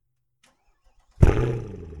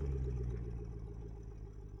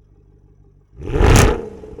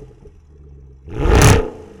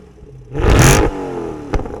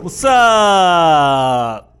What's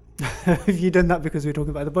up? Have you done that because we're talking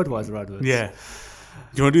about the Budweiser adverts? Yeah. Do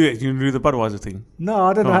you want to do it? Do you want to do the Budweiser thing? No,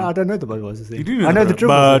 I don't know. I don't know the Budweiser thing. You do know I know the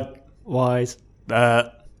dribble.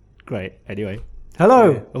 Budweiser. Great. Anyway,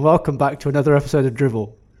 hello and welcome back to another episode of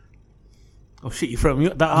Dribble. Oh shit! You throw me.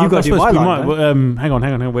 You got to do my line. Hang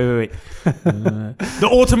on. Wait. The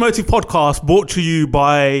Automotive Podcast brought to you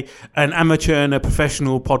by an amateur and a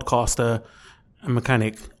professional podcaster and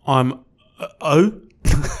mechanic. I'm O.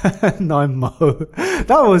 No, I'm Mo.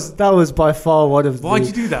 That was by far one of. Why'd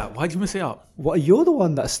you do that? Why'd you mess it up? What? You're the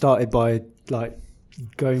one that started by like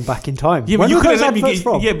going back in time. Yeah, but you could have let me get.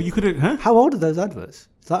 Yeah, but you could have. Huh? How old are those adverts?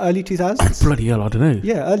 Is that early 2000s? Bloody hell! I don't know.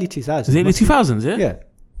 Yeah, early 2000s. Is it early 2000s? Yeah.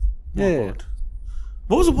 Yeah. Oh, God.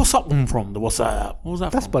 What was the What's Up one from? The What's Up? What was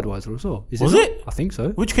that That's from? Budweiser as well. Was it? I think so.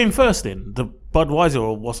 Which came first then? The Budweiser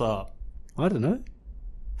or What's Up? I don't know.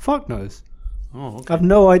 Fuck knows. Oh, okay. I have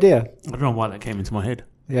no idea. I don't know why that came into my head.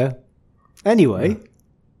 Yeah. Anyway.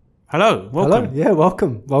 Hello. Welcome. Hello. Yeah,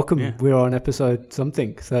 welcome. Yeah. We're on episode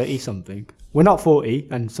something, 30 something. We're not 40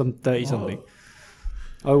 and some 30 something.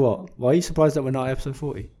 Oh, what? Why are you surprised that we're not at episode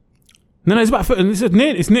 40? No, it's about.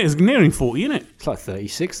 It's nearing 40, isn't it? It's like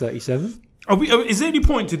 36, 37. Is there any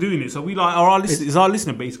point to doing this? Are we like? Is our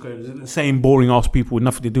listener base the same boring ass people with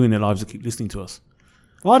nothing to do in their lives that keep listening to us?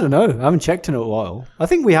 Well, I don't know. I haven't checked in a while. I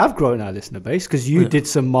think we have grown our listener base because you did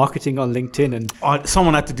some marketing on LinkedIn and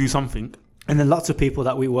someone had to do something. And then lots of people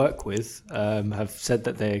that we work with have said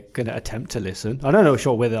that they're going to attempt to listen. I don't know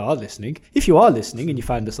sure whether they are listening. If you are listening and you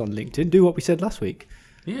found us on LinkedIn, do what we said last week.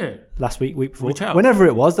 Yeah. Last week before. Reach out. Whenever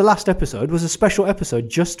it was, the last episode was a special episode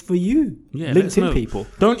just for you. Yeah, LinkedIn people.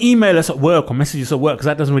 Don't email us at work or message us at work because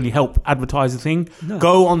that doesn't really help advertise the thing. No.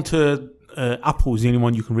 Go on to Apple is the only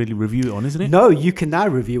one you can really review it on, isn't it? No, you can now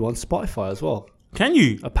review on Spotify as well. Can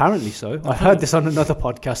you? Apparently so. I heard this on another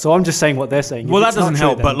podcast, so I'm just saying what they're saying. Well, that doesn't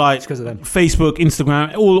help, but like because of them. Facebook,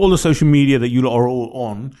 Instagram, all the social media that you lot are all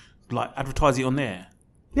on, like advertise it on there.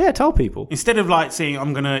 Yeah, tell people. Instead of like saying,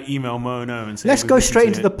 I'm going to email Mono and say... Let's go straight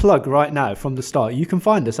into the plug right now from the start. You can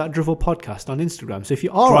find us at Drivel Podcast on Instagram. So if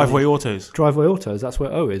you are Driveway Autos. Driveway Autos, that's where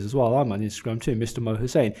O is as well. I'm on Instagram too, Mr. Mo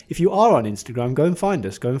Hussein. If you are on Instagram, go and find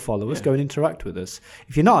us. Go and follow us. Go and interact with us.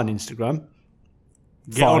 If you're not on Instagram...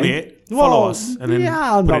 Get on it, follow us, and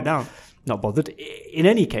then put it down. Not bothered. In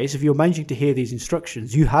any case, if you're managing to hear these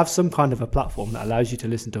instructions, you have some kind of a platform that allows you to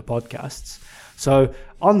listen to podcasts. So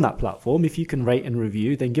on that platform, if you can rate and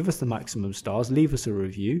review, then give us the maximum stars, leave us a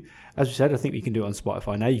review. As we said, I think we can do it on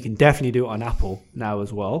Spotify now. You can definitely do it on Apple now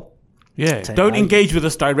as well. Yeah, don't engage with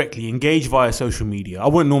us directly. Engage via social media. I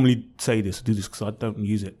wouldn't normally say this or do this because I don't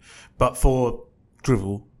use it. But for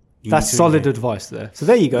Drivel... That's solid advice there. So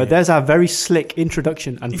there you go. Yeah. There's our very slick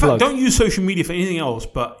introduction and plug. In fact, don't use social media for anything else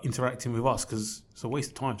but interacting with us because it's a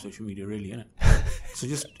waste of time, social media, really, isn't it? So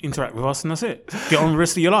just interact with us and that's it. Get on with the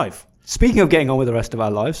rest of your life. Speaking of getting on with the rest of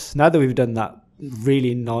our lives, now that we've done that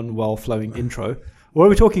really non-well-flowing intro, what are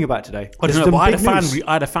we talking about today? I don't know, but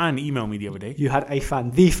I had a fan email me the other day. You had a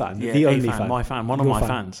fan, the only fan. My fan, one of my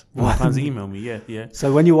fans. One of my fans emailed me, yeah.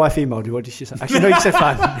 So when your wife emailed you, what did she say? Actually, no, you said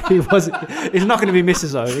fan. It's not going to be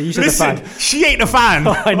Mrs. O. You said Listen, a fan. She ain't a fan.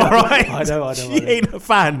 I know. Right? I know. She ain't a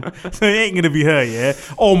fan. So it ain't going to be her, yeah?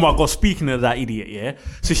 Oh my God, speaking of that idiot, yeah?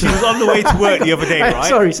 So she was on the way to work the other day,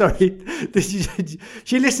 right? Sorry.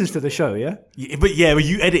 She listens to the show, yeah? But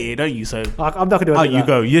you edit it, don't you? So I'm not going to edit that. You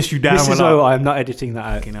go. Yes, you damn well. Mrs. O, I am not editing that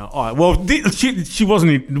out. You know, all right. Well, she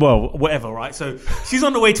wasn't. Well, whatever, right? So she's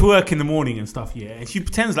on the way to work in the morning and stuff, yeah. And she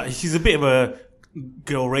pretends like she's a bit of a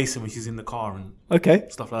girl racer when she's in the car and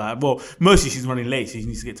stuff like that. Well, mostly she's running late, so she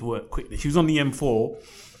needs to get to work quickly. She was on the M4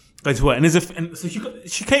 going to work, and so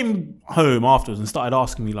she came home afterwards and started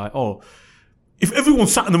asking me like, "Oh, if everyone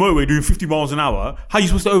sat in the motorway doing 50 miles an hour, how are you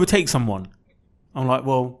supposed to overtake someone?" I'm like,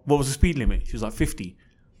 "Well, what was the speed limit?" She was like, 50.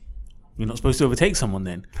 You're not supposed to overtake someone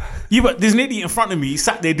then. Yeah, but there's an idiot in front of me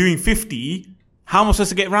sat there doing 50. How am I supposed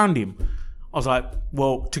to get around him? I was like,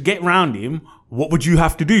 well, to get around him, what would you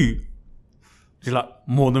have to do? She's like,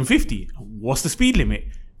 more than 50. What's the speed limit?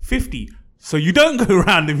 50. So you don't go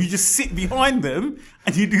around them, you just sit behind them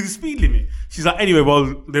and you do the speed limit. She's like, anyway,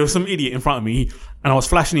 well, there was some idiot in front of me and I was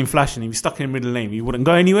flashing him. He was stuck in the middle lane. He wouldn't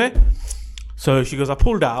go anywhere. So she goes, I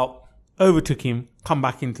pulled out, overtook him, come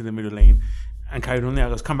back into the middle lane. And carried on there. I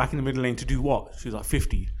goes, come back in the middle lane to do what? She was like,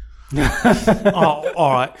 50. Oh,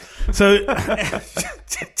 all right. So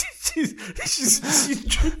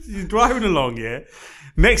she's driving along, yeah.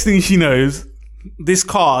 Next thing she knows, this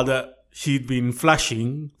car that she'd been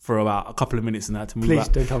flashing for about a couple of minutes and that to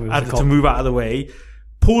move out of the way,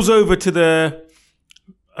 pulls over to the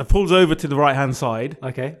right hand side.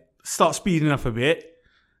 Okay. Starts speeding up a bit.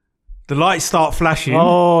 The lights start flashing.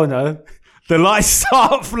 Oh, no. The lights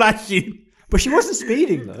start flashing. But she wasn't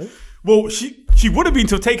speeding, though. Well, she would have been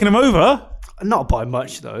to have taken him over. Not by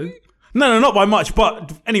much, though. No, not by much.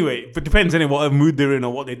 But anyway, it depends on what mood they're in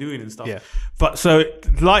or what they're doing and stuff. Yeah. But so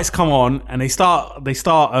the lights come on and they start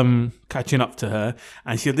catching up to her.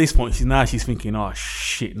 And at this point, she's thinking, oh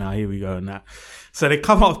shit, now here we go and that. So they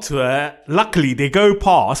come up to her. Luckily, they go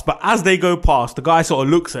past. But as they go past, the guy sort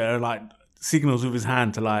of looks at her like signals with his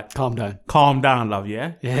hand to like calm down, love,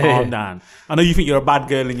 yeah, calm down. I know you think you're a bad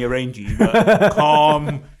girl and you're rangy, but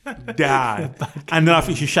calm down. And then I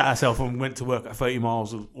think she shut herself and went to work at 30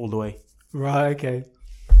 miles all the way. Right, okay.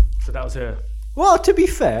 So that was her. Well, to be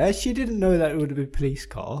fair, she didn't know that it would be a police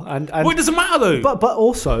car, and well, it doesn't matter though. But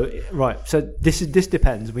also, right? So this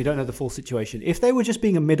depends. We don't know the full situation. If they were just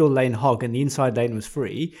being a middle lane hog and the inside lane was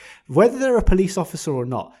free, whether they're a police officer or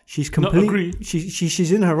not, she's completely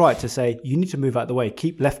she's in her right to say you need to move out the way,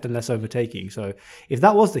 keep left unless overtaking. So if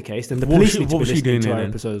that was the case, then the police need to be listening to our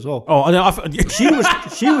episode as well. Oh,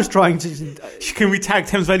 she was trying to. Can we tag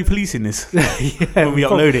Thames Valley Police in this? Yeah, when we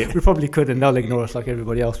upload it, we probably could, and they'll ignore us like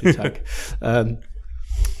everybody else we tag.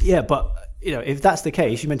 Yeah, but if that's the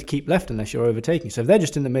case, you're meant to keep left unless you're overtaking. So if they're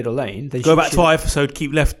just in the middle lane, then go back to our episode,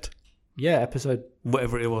 keep left. Yeah, episode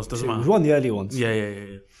whatever it was, doesn't matter. It was one of the early ones.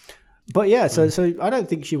 Yeah. But yeah, so I don't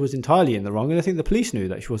think she was entirely in the wrong, and I think the police knew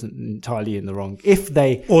that she wasn't entirely in the wrong.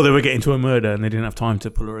 Or they were getting to a murder and they didn't have time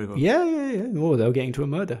to pull her over. Yeah. Or they were getting to a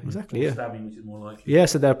murder, exactly. Or stabbing, which is more likely. Yeah,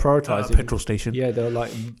 so they're prioritising petrol station. Yeah, they're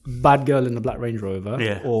like bad girl in the black Range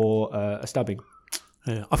Rover, or a stabbing.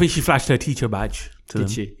 Yeah. I think she flashed her teacher badge to them.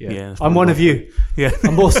 Did she? Yeah. I'm one of you. Yeah.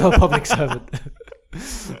 I'm also a public servant.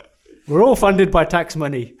 We're all funded by tax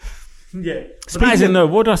money. Yeah.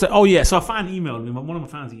 What did I say? Oh, yeah. So a fan emailed me. One of my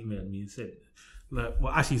fans emailed me and said,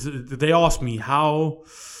 they asked me how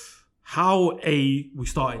A, we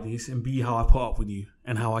started this, and B, how I put up with you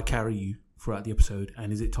and how I carry you throughout the episode,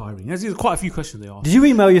 and is it tiring? There's quite a few questions they asked. Did you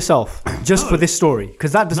email yourself just for this story?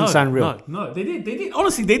 Because that doesn't sound real. No, they did.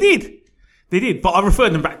 Honestly, they did. They did, but I referred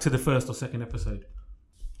them back to the first or second episode.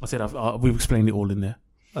 I said we've explained it all in there.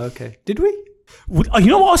 Okay. Did we? You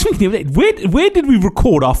know what I was thinking the other day? Where did we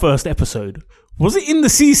record our first episode? Was it in the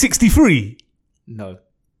C63? No,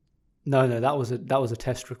 that was a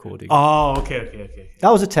test recording. Oh, okay. That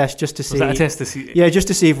was a test just to see. Was that a test to see? Yeah, just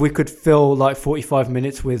to see if we could fill like 45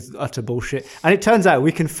 minutes with utter bullshit. And it turns out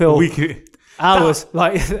we can fill hours,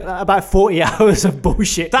 like about 40 hours of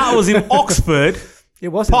bullshit. That was in Oxford. It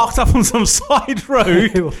was parked up on some side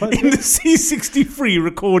road in the C63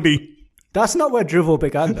 recording. That's not where drivel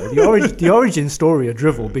began, though. The origin story of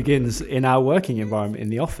drivel begins in our working environment in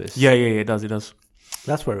the office. Yeah, it does.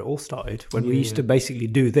 That's where it all started, when we used to basically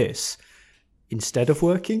do this instead of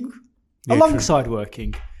working, alongside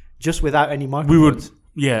working, just without any microphones. We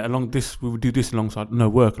would do this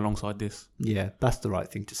work alongside this. Yeah, that's the right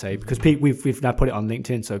thing to say, because we've now put it on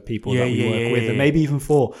LinkedIn, so people that we work with, and maybe even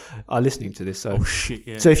four, are listening to this. So. Oh shit!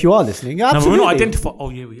 Yeah. So if you are listening, absolutely. No, we're not identified. Oh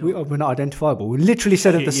yeah, we are. We're not identifiable. We literally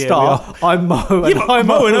said at the start, "I'm Mo." And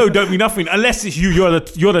Mo and O don't mean nothing unless it's you. You're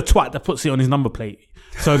the twat that puts it on his number plate.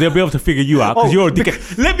 So they'll be able to figure you out because you're a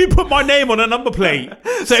dickhead. Let me put my name on a number plate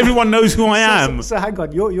so everyone knows who I am. So hang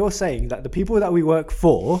on, you're saying that the people that we work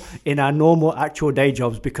for in our normal actual day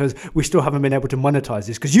jobs, because we still haven't been able to monetize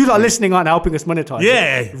this, because you are listening aren't helping us monetize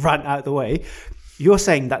it, rant out the way. You're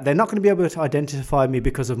saying that they're not going to be able to identify me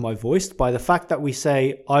because of my voice, by the fact that we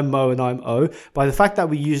say I'm Mo and I'm O, by the fact that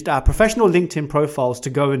we used our professional LinkedIn profiles to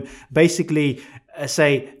go and basically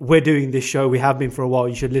say we're doing this show, we have been for a while,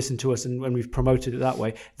 you should listen to us, and when we've promoted it that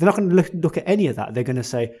way. They're not going to look at any of that. They're going to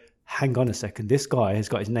say, hang on a second, this guy has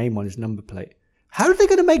got his name on his number plate. How are they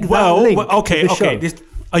going to make that link to the show?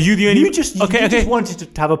 Are you the only? You just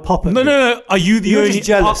wanted to have a pop at No. Are you the only?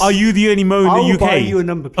 Are you the only Mo in the UK? I'll buy you a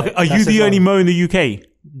number plate. Okay, are you the only Mo in the UK?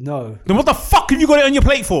 No. Then what the fuck have you got it on your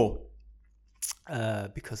plate for?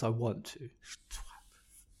 Because I want to.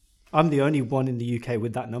 I'm the only one in the UK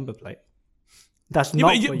with that number plate. That's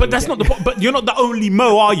not. But that's not the point. But you're not the only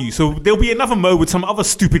Mo, are you? So there'll be another Mo with some other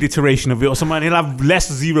stupid iteration of it, or someone he'll have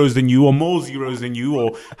less zeros than you, or more zeros than you,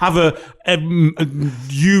 or have a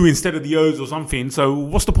U instead of the O's or something. So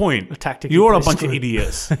what's the point? You're a bunch of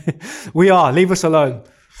idiots. We are. Leave us alone.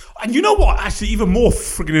 And you know what? Actually, even more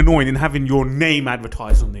friggin' annoying than having your name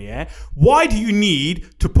advertised on there. Why do you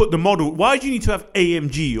need to put the model? Why do you need to have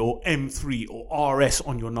AMG or M3 or RS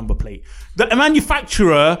on your number plate? The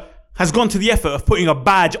manufacturer has gone to the effort of putting a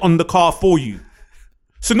badge on the car for you.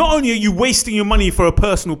 So not only are you wasting your money for a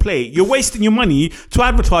personal play, you're wasting your money to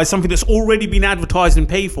advertise something that's already been advertised and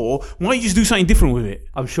paid for. Why don't you just do something different with it?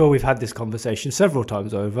 I'm sure we've had this conversation several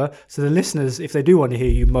times over. So the listeners, if they do want to hear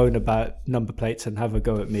you moan about number plates and have a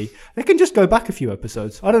go at me, they can just go back a few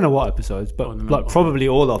episodes. I don't know what episodes, but probably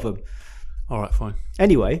all of them. All right, fine.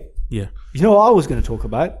 Anyway, yeah. You know what I was going to talk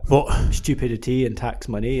about? What? Stupidity and tax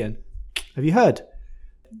money. And have you heard?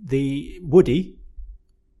 The Woody,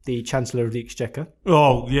 the Chancellor of the Exchequer.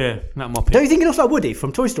 Oh, yeah. That Muppet. Don't you think he looks like Woody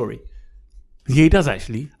from Toy Story? Yeah, he does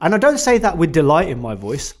actually. And I don't say that with delight in my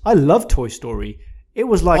voice. I love Toy Story. It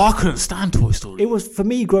was like... I couldn't stand Toy Story. It was, for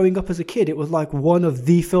me, growing up as a kid, it was like one of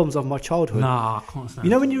the films of my childhood. Nah, I can't stand it.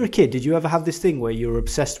 You know when you were a kid, did you ever have this thing where you were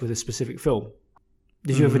obsessed with a specific film?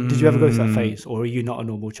 Did you ever go through that phase? Or are you not a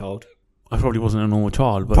normal child? I probably wasn't a normal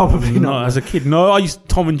child, but probably not as a kid. No, I used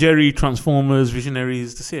Tom and Jerry, Transformers,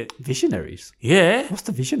 Visionaries. That's it. Visionaries? Yeah. What's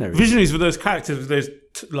the Visionaries? Visionaries were those characters with those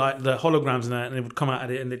like the holograms and that, and they would come out of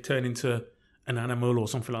it and they'd turn into an animal or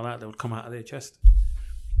something like that. They would come out of their chest.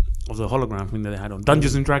 Of the hologram thing that they had on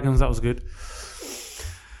Dungeons and Dragons. That was good.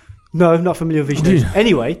 No, I'm not familiar with Visionaries.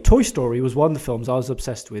 Anyway, Toy Story was one of the films I was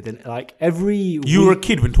obsessed with, and like every you were a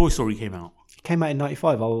kid when Toy Story came out. It came out in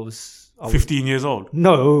 '95. I was 15 years old?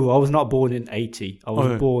 No, I was not born in 80. I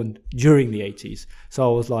was born during the 80s. So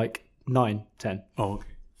I was like 9, 10. Oh, okay.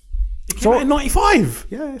 It came out in 95?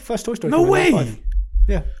 Yeah, first Toy Story. No way.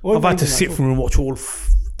 Yeah. I've had to sit through and watch all,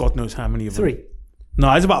 God knows how many of them. 3.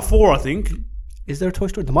 No, it's about 4, I think. Is there a Toy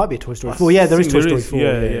Story? There might be a Toy Story 4. Yeah, there is Toy Story 4.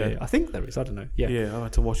 Yeah. I think there is. I don't know. Yeah, I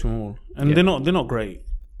had to watch them all. And they're not great.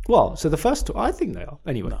 Well, so the first two, I think they are.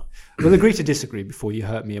 Anyway, we'll agree to disagree before you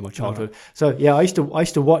hurt me in my childhood. Right. So yeah, I used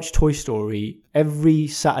to watch Toy Story every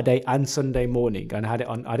Saturday and Sunday morning, and I had it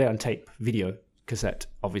on tape, video cassette,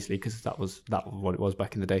 obviously, because that was what it was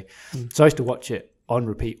back in the day. So I used to watch it on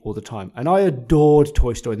repeat all the time, and I adored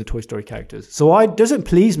Toy Story and the Toy Story characters. So it doesn't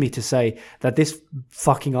please me to say that this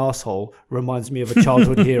fucking asshole reminds me of a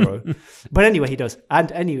childhood hero, but anyway, he does. And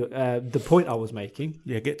anyway, the point I was making,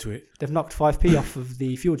 get to it. They've knocked 5p off of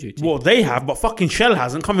the fuel duty. Well, they have, but fucking Shell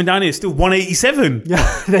hasn't. Coming down here, it's still 187.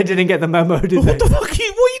 Yeah, they didn't get the memo, did they? What the fuck? What are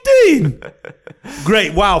you doing?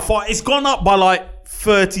 Great, wow, it's gone up by like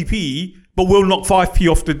 30p, but we'll knock 5p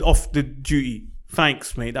off the duty.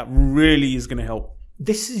 Thanks, mate. That really is going to help.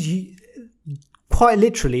 This is quite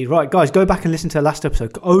literally right, guys. Go back and listen to the last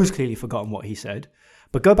episode. O's clearly forgotten what he said,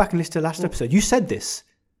 but go back and listen to the last episode. You said this.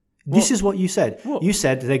 This is what you said. What? You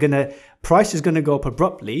said price is gonna go up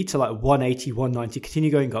abruptly to like 180, 190, continue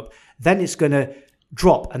going up. Then it's gonna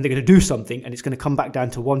drop, and they're going to do something, and it's going to come back down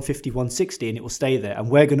to 150, 160, and it will stay there. And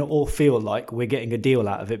we're going to all feel like we're getting a deal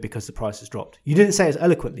out of it because the price has dropped. You didn't say it as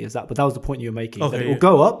eloquently as that, but that was the point you were making. Okay, that it will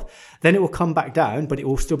go up, then it will come back down, but it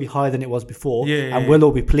will still be higher than it was before, and we'll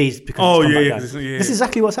all be pleased because it's come back down. This is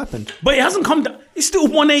exactly what's happened. But it hasn't come down. It's still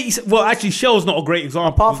 180. Well, actually, Shell's not a great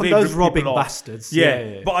example. Apart from those robbing bastards.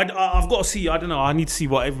 Yeah. But I've got to see. I don't know. I need to see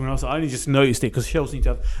what everyone else. I only just noticed it because Shell seems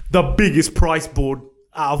to have the biggest price board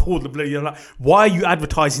out of all the bloody. Like, why are you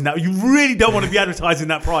advertising that? You really don't want to be advertising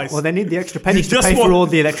that price. Well, they need the extra pennies to pay for all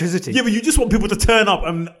the electricity. Yeah, but you just want people to turn up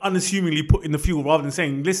and unassumingly put in the fuel rather than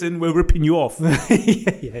saying, "Listen, we're ripping you off."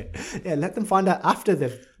 yeah. Let them find out after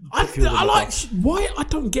they've. I like why I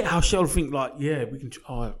don't get how Shell think like, yeah, we can.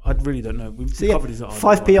 I really don't know. We've covered this.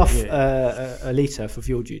 5p off a litre for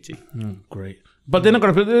fuel duty. Great. But they're not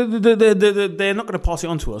going to. They're not going to pass it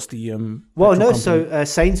on to us. Well, no. Company. So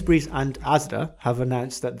Sainsbury's and Asda have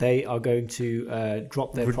announced that they are going to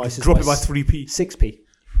drop their prices. Drop it by 3p, 6p.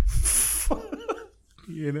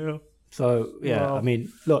 You know. So yeah, wow. I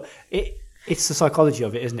mean, look, it's the psychology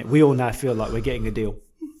of it, isn't it? We all now feel like we're getting a deal,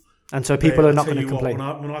 and so people are not going to complain.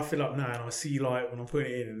 When I fill up now and I see like when I'm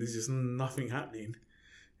putting it in and there's just nothing happening.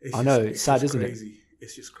 I know it's sad, isn't it?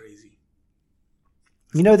 It's just crazy.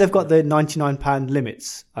 You know they've got the £99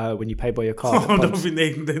 limits when you pay by your card. I don't think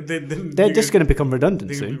they're just going to become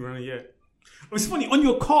redundant soon. It's funny, on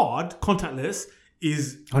your card, contactless,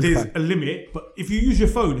 there's a limit, but if you use your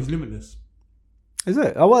phone, it's limitless. Is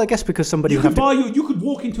it? Oh, well, I guess because somebody you could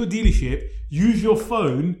walk into a dealership, use your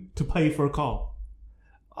phone to pay for a car.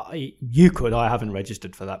 You could. I haven't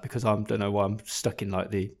registered for that because I don't know why I'm stuck in like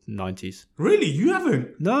the 90s. Really? You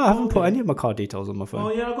haven't? No, I haven't put any of my card details on my phone.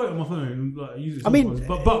 Oh yeah, I got it on my phone. Like, I use it sometimes.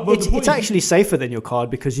 But it's actually safer than your card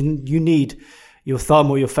because you need your thumb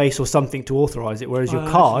or your face or something to authorize it. Whereas your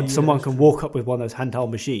card, someone can walk up with one of those handheld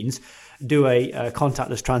machines, do a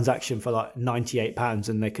contactless transaction for like £98,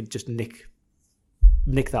 and they could just nick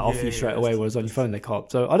that off you straight away. Whereas on your phone they can't.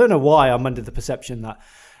 So I don't know why I'm under the perception that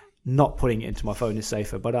not putting it into my phone is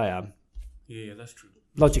safer, but I am. Yeah, that's true.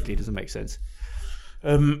 Logically, it doesn't make sense.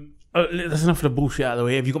 That's enough of the bullshit out of the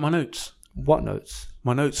way. Have you got my notes? What notes?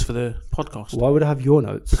 My notes for the podcast. Why would I have your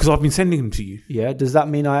notes? Because I've been sending them to you. Yeah. Does that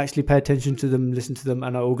mean I actually pay attention to them, listen to them,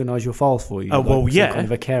 and I organise your files for you? Oh, well, some yeah. kind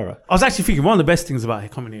of a carer. I was actually thinking one of the best things about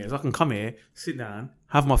coming here is I can come here, sit down,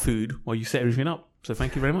 have my food while you set everything up. So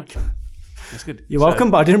thank you very much. That's good. You're welcome,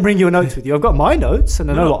 but I didn't bring your notes with you. I've got my notes, and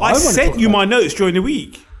I know what I want to sent you about. my notes during the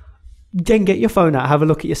week. Then get your phone out, have a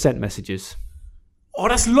look at your sent messages. Oh,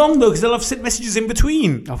 that's long though, because they'll have sent messages in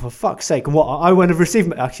between. Oh, for fuck's sake! And what I won't have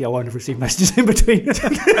received. Actually, I won't have received messages in between.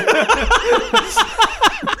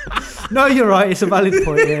 No, you're right. It's a valid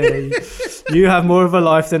point. Yeah, you have more of a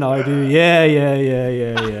life than I do.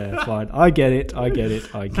 Yeah. Fine. I get it.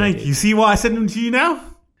 Thank you. See why I sent them to you now?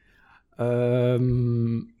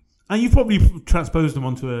 And you've probably transposed them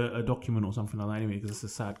onto a document or something like that anyway, because it's a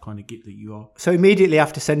sad kind of git that you are. So immediately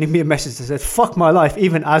after sending me a message that said, fuck my life,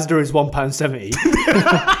 even Asda is £1.70.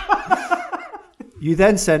 You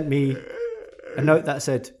then sent me a note that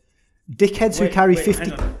said, dickheads who carry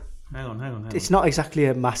 50... Hang on. It's not exactly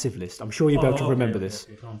a massive list. I'm sure you'll be able to remember this.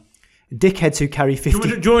 Okay, dickheads who carry 50... Do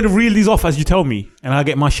you want to reel these off as you tell me? And I'll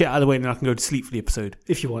get my shit out of the way and then I can go to sleep for the episode.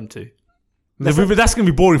 If you want to. That's going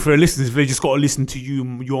to be boring for the listeners if they just got to listen to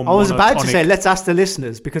your I was about to say, let's ask the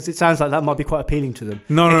listeners, because it sounds like that might be quite appealing to them.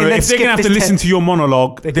 No. If they're going to have to listen to your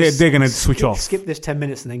monologue, they're going to switch off. Skip this 10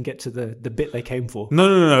 minutes and then get to the bit they came for.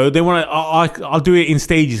 No. They want to. I'll do it in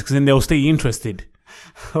stages because then they'll stay interested.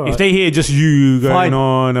 Right. If they hear just you going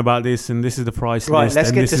on about this and this is the price list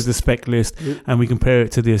and this is the spec list and we compare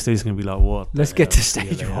it to this, they're just going to be like, what? Let's get to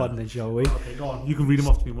stage one then, shall we? Okay, go on. You can read them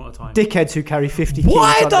off to me one at a time. Dickheads who carry 50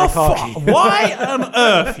 kilos on their car key. Why on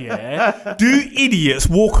earth, do idiots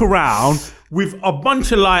walk around with a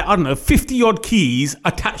bunch of 50 odd keys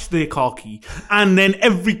attached to their car key and then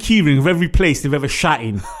every keyring of every place they've ever shat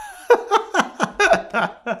in?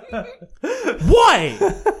 Why?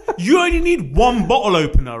 You only need one bottle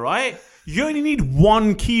opener, right? You only need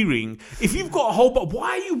one keyring. If you've got a whole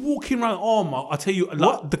why are you walking around? I'll tell you,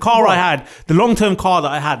 the car I had, the long-term car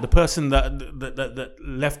that I had, the person that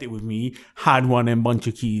left it with me had one and bunch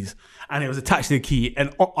of keys, and it was attached to the key,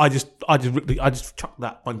 and I just chucked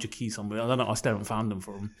that bunch of keys somewhere. I don't know. I still haven't found them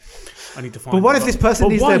for them. I need to find. But what if this person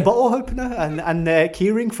needs their bottle opener and their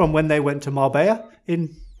keyring from when they went to Marbella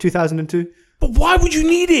in 2002? But why would you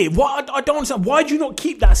need it? I don't understand. Why do you not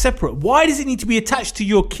keep that separate? Why does it need to be attached to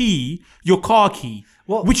your key, your car key,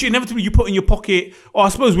 which inevitably you put in your pocket? Or I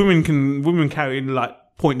suppose women carry in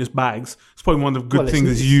pointless bags. It's probably one of the good things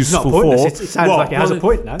it's useful for. It sounds like it has a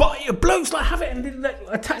point now. But blokes have it and they're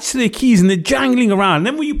attached to their keys and they're jangling around. And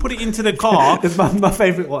then when you put it into the car, my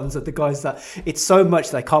favourite ones are the guys that it's so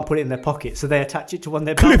much they can't put it in their pocket, so they attach it to one of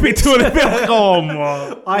their clip it to their belt. Oh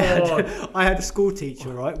my! I had a school teacher,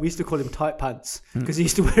 right? We used to call him tight pants because he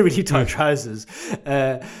used to wear really tight trousers.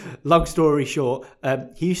 Long story short,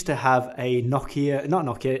 he used to have a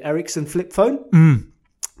Ericsson flip phone.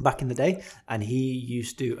 Back in the day, and he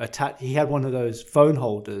used to attach. He had one of those phone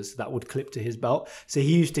holders that would clip to his belt, so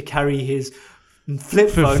he used to carry his flip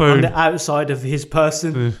phone on the outside of his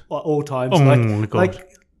person at all times,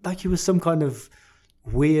 like he was some kind of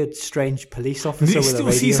weird, strange police officer. You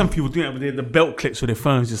still see some people doing that with the belt clips with their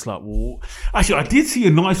phones, just like, whoa. Actually, I did see a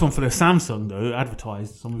nice one for the Samsung though,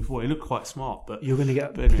 advertised something before. It looked quite smart, but you're gonna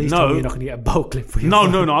get. Please tell me you're not gonna get a belt clip for your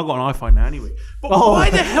phone. No. I got an iPhone now anyway. But why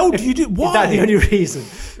the hell do you do? Why? Is that the only reason?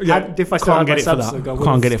 Yeah, if I still had my Samsung, I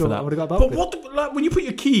can't get it for that. I would have got a belt clip. But when you put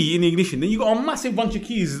your key in the ignition, then you got a massive bunch of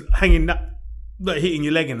keys hanging that hitting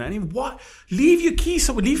your leg and that. And what? Leave your keys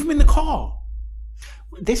somewhere. Leave them in the car.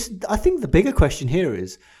 I think the bigger question here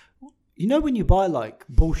is, when you buy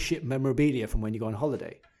bullshit memorabilia from when you go on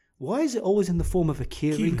holiday, why is it always in the form of a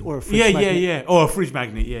keyring or a fridge magnet? Yeah. Or a fridge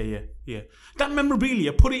magnet. Yeah. That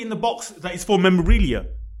memorabilia, put it in the box that is for memorabilia.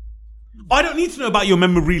 I don't need to know about your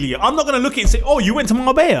memorabilia. I'm not going to look at it and say, oh, you went to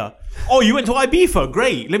Marbella. Oh, you went to Ibiza.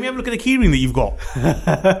 Great. Let me have a look at the keyring that you've got.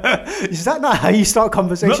 Is that not how you start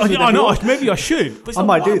conversations? No, I know. Maybe I should. But I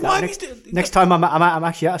might do that. Next time I'm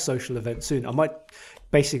actually at a social event soon. I might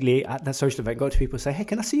basically at that social event go to people and say, hey,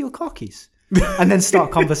 can I see your car keys? And then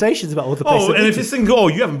start conversations about all the places. Oh, and if this thing,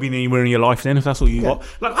 you haven't been anywhere in your life then, if that's what you got.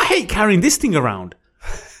 I hate carrying this thing around.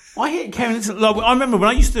 I hate carrying this. I remember when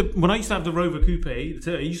I used to have the Rover Coupe, I used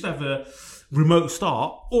to have the remote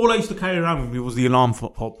start. All I used to carry around with me was the alarm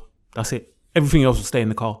pop. That's it. Everything else would stay in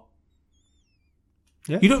the car.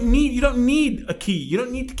 Yeah. You don't need a key. You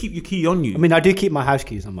don't need to keep your key on you. I mean, I do keep my house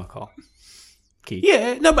keys on my car.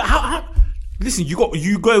 Yeah, no, but how? Listen,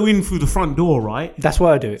 you go in through the front door, right? That's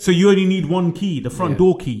why I do it. So you only need one key, the front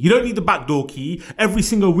door key. You don't need the back door key, every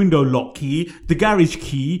single window lock key, the garage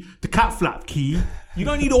key, the cat flap key. You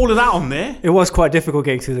don't need all of that on there. It was quite difficult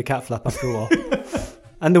getting through the cat flap after a while.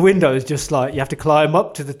 And the window is just like, you have to climb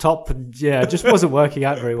up to the top. And it just wasn't working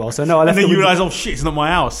out very well. So no, I left. And then you realise, oh shit, it's not my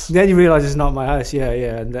house. Then you realise it's not my house. Yeah.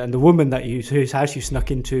 And the woman whose house you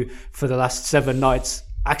snuck into for the last 7 nights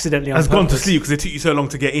accidentally on has purpose. gone to sleep because it took you so long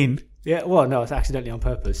to get in. Yeah, well, no, it's accidentally on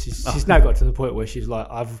purpose. She's now got to the point where she's like,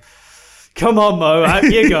 come on, Mo, out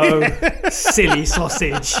you go, silly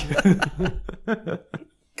sausage.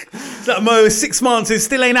 It's like, Mo, 6 months, it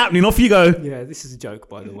still ain't happening, off you go. Yeah, this is a joke,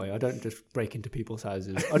 by the way. I don't just break into people's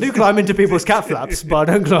houses. I do climb into people's cat flaps, but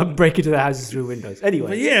I don't break into their houses through windows. Anyway.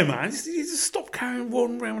 But yeah, man, just stop carrying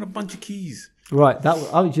one around with a bunch of keys. Right,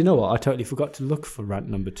 do you know what? I totally forgot to look for rant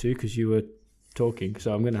number 2 because you were talking,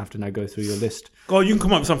 so I'm going to have to now go through your list. God, you can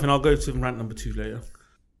come up with something. I'll go to rant number 2 later.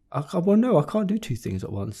 Well, no, I can't do 2 things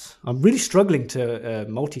at once. I'm really struggling to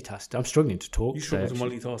multitask. I'm struggling to talk. You struggle to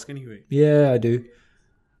multitask anyway. Yeah, I do.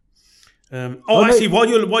 Actually, while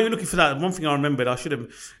you're looking for that, one thing I remembered,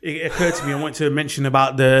 it occurred to me. I wanted to mention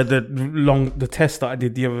about the test that I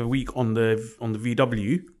did the other week on the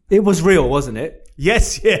VW. It was real, wasn't it?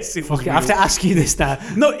 Yes, it was. Okay, I have to ask you this now.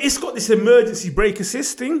 No, it's got this emergency brake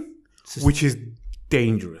assist thing, which is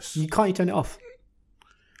dangerous. You can't turn it off.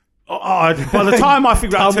 By the time I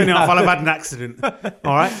figure out turning it off, I'll have had an accident.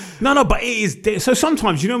 All right? No, but it is. So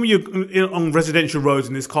sometimes, when you're on residential roads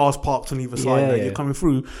and there's cars parked on either side you're coming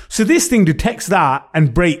through. So this thing detects that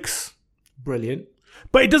and brakes. Brilliant.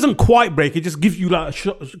 But it doesn't quite brake. It just gives you like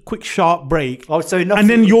a quick, sharp brake. Oh, so and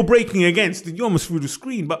then you're braking against, you're almost through the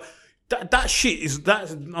screen. But that shit is,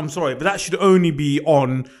 I'm sorry, but that should only be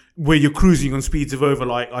on where you're cruising on speeds of over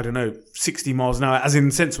 60 miles an hour, as in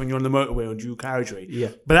the sense when you're on the motorway or dual carriageway. Yeah.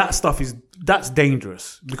 But that stuff that's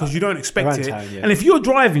dangerous because you don't expect it. Town, yeah. And if you're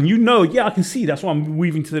driving, I can see that's why I'm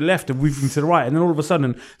weaving to the left and weaving to the right. And then all of a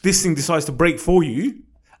sudden, this thing decides to brake for you.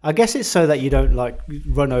 I guess it's so that you don't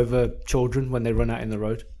run over children when they run out in the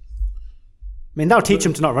road. I mean, that'll teach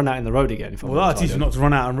them to not run out in the road again. That'll teach them not to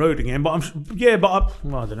run out on road again. But I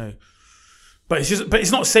don't know. But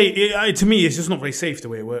it's not safe. To me, it's just not very safe the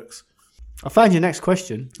way it works. I found your next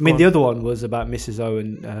question. I mean, the other one was about Mrs.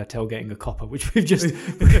 Owen tailgating a copper, which we've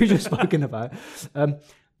just spoken about.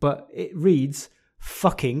 But it reads,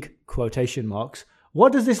 fucking, quotation marks.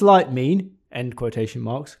 What does this light mean? End quotation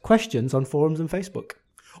marks. Questions on forums and Facebook.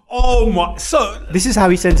 Oh my! So this is how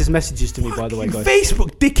he sent his messages to me, by the way, guys.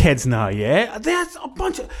 Facebook dickheads now, yeah. There's a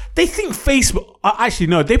bunch of. They think Facebook. Actually,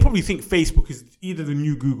 no. They probably think Facebook is either the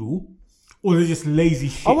new Google, or they're just lazy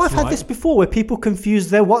shit. Oh, I've had this before, where people confuse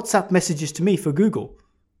their WhatsApp messages to me for Google.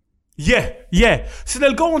 Yeah. So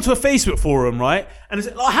they'll go onto a Facebook forum, right?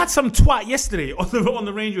 And I had some twat yesterday on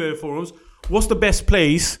the Range Rover forums. What's the best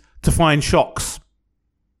place to find shock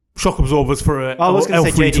absorbers for an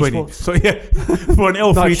L320? So for an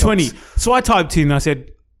L320. So I typed in, I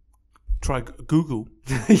said, try Google.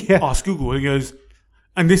 Ask Google. And he goes,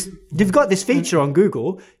 and this. You've got this feature on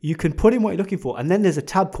Google. You can put in what you're looking for, and then there's a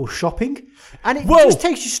tab called shopping, and it just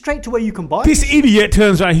takes you straight to where you can buy. This idiot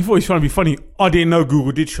turns around. He thought he was trying to be funny. I didn't know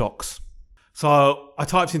Google did shocks. So I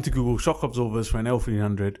typed into Google shock absorbers for an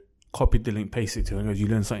L300, copied the link, pasted it to him, and goes, you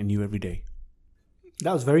learn something new every day.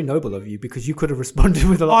 That was very noble of you because you could have responded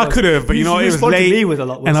with a lot. I could have, but it was late. Me with a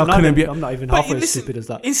lot, and I couldn't be. I'm not even halfway as stupid as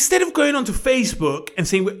that. Instead of going onto Facebook and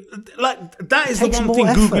saying that is the one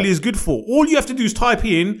thing Google is good for. All you have to do is type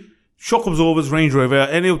in shock absorbers Range Rover,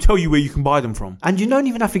 and it'll tell you where you can buy them from. And you don't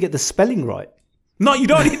even have to get the spelling right. No, you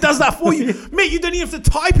don't. It does that for you, mate. You don't even have to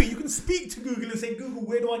type it. You can speak to Google and say, Google,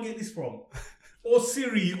 where do I get this from? Or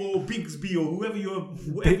Siri, or Bixby, or whoever you're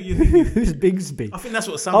Who's Bixby? I think that's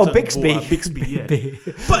what Samsung. Oh, Bixby. Bixby, yeah.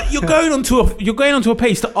 But you're going onto a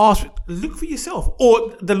page to ask, look for yourself.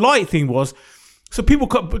 Or the light thing was, so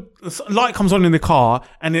light comes on in the car,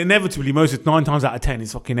 and inevitably, 9 times out of 10,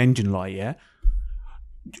 it's fucking engine light. Yeah,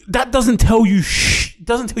 that doesn't tell you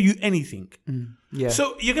doesn't tell you anything. Yeah.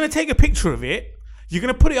 So you're gonna take a picture of it. You're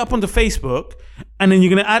gonna put it up onto Facebook, and then you're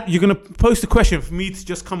gonna post a question for me to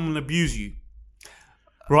just come and abuse you.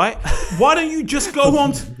 Right? Why don't you just go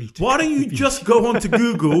on to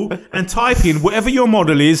Google and type in whatever your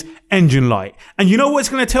model is, engine light. And you know what it's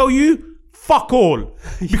going to tell you? Fuck all.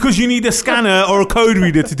 Because you need a scanner or a code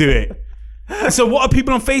reader to do it. And so what are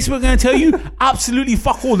people on Facebook going to tell you? Absolutely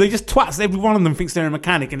fuck all. They're just twats. Every one of them thinks they're a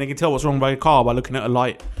mechanic and they can tell what's wrong with a car by looking at a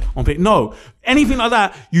light on it. No. Anything like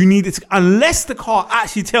that, you need it unless the car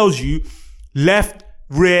actually tells you left,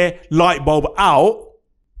 rear, light bulb out,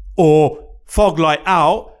 or fog light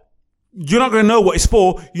out, you're not going to know what it's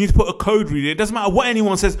for. You need to put a code reader. It doesn't matter what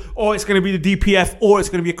anyone says, it's going to be the DPF, or it's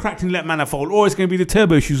going to be a cracked inlet manifold, or it's going to be the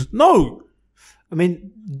turbo shoes. No. I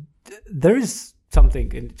mean, there is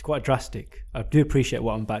something, and it's quite drastic. I do appreciate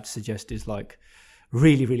what I'm about to suggest is like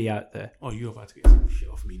really, really out there. Oh, you're about to get some shit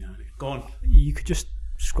off me now. Go on. You could just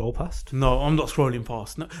scroll past. No, I'm not scrolling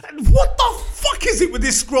past. No. What the fuck is it with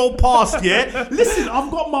this scroll past, yeah? Listen,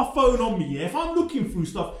 I've got my phone on me, yeah? If I'm looking through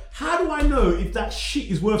stuff, how do I know if that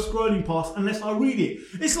shit is worth scrolling past unless I read it?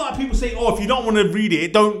 It's like people say, oh, if you don't want to read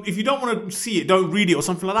it, if you don't want to see it, don't read it or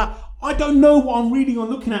something like that. I don't know what I'm reading or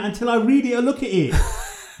looking at until I read it or look at it.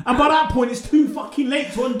 And by that point, it's too fucking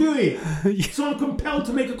late to undo it. So I'm compelled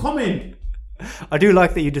to make a comment. I do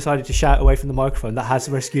like that you decided to shout away from the microphone. That has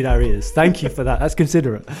rescued our ears. Thank you for that. That's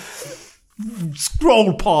considerate.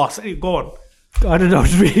 Scroll past. Go on. I don't know.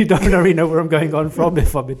 I don't really know where I'm going on from,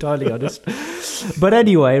 if I'm entirely honest. But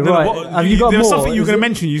anyway, right. Have you got there was more? something you were going to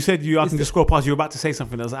mention. You said I can just scroll past. You were about to say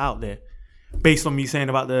something that was out there, based on me saying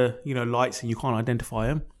about the lights and you can't identify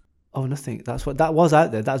them. Oh, nothing. That was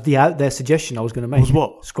out there. That's the out there suggestion I was going to make. Was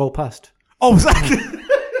what? Scroll past. Oh, was that?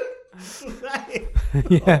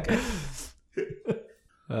 Yeah. Okay.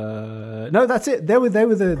 No, that's it. They were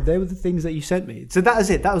the things that you sent me. So that is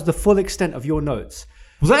it. That was the full extent of your notes.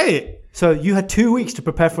 Was that it? So you had 2 weeks to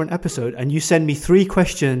prepare for an episode, and you send me 3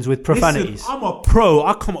 questions with profanities. Listen, I'm a pro.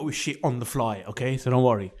 I come up with shit on the fly. Okay, so don't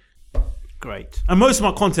worry. Great. And most of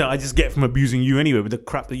my content I just get from abusing you anyway with the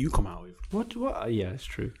crap that you come out with. What? Yeah, it's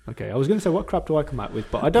true. Okay, I was going to say, what crap do I come out with?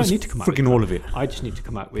 But I don't need to come out with freaking all of it. I just need to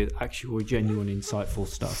come out with actual, genuine, insightful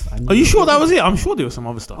stuff. And are you sure that was it? I'm sure there was some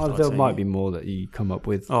other stuff. There might be more that you come up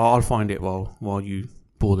with. Oh, I'll find it while you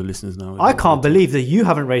bore the listeners now. I can't believe that you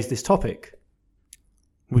haven't raised this topic.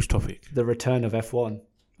 Which topic? The return of F1.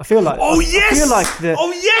 I feel like. Oh yes! I feel like the.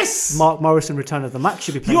 Oh yes! Mark Morrison return of the Mac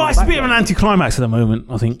should be playing. It's a bit of an anticlimax at the moment,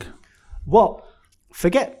 I think. What?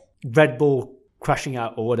 Forget Red Bull crashing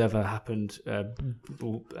out or whatever happened,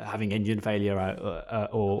 having engine failure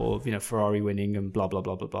out, or Ferrari winning and blah blah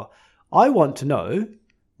blah blah blah. I want to know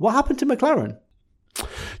what happened to McLaren.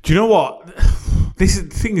 Do you know what? This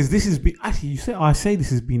has been actually. I say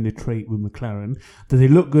this has been the trait with McLaren that they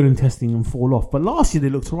look good in testing and fall off. But last year they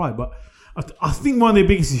looked alright. But I think one of their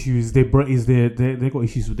biggest issues is they got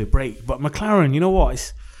issues with their brake. But McLaren, you know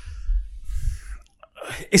what?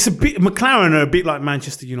 It's a bit. McLaren are a bit like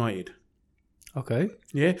Manchester United. Okay.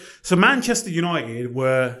 Yeah. So Manchester United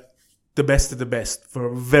were the best of the best for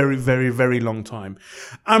a very, very, very long time,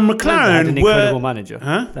 and McLaren they had an incredible manager.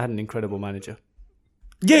 Huh? They had an incredible manager.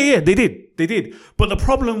 Yeah, they did. But the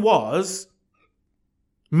problem was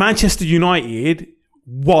Manchester United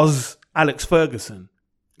was Alex Ferguson.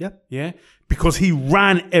 Yep. Yeah, because he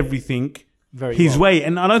ran everything his way,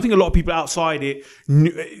 and I don't think a lot of people outside it,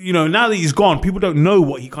 now that he's gone, people don't know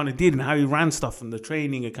what he kind of did and how he ran stuff from the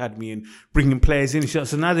training academy and bringing players in.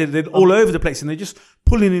 So now they're all over the place and they're just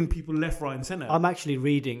pulling in people left, right, and centre. I'm actually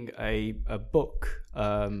reading a book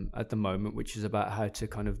at the moment, which is about how to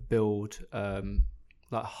kind of build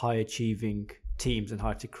like high achieving teams and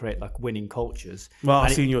how to create like winning cultures. Well,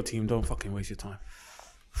 I've seen your team. Don't fucking waste your time.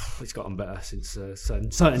 It's gotten better since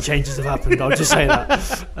certain changes have happened. I'll just say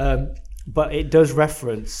that. But it does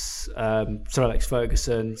reference Sir Alex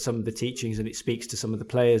Ferguson, some of the teachings, and it speaks to some of the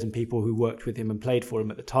players and people who worked with him and played for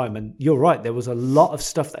him at the time. And you're right, there was a lot of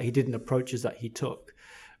stuff that he did and approaches that he took,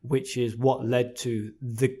 which is what led to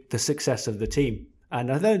the success of the team.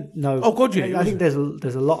 And I don't know. Oh God, yeah. I think there's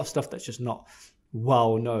a lot of stuff that's just not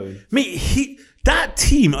well known. Mate, that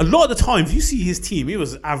team, a lot of the time, if you see his team, it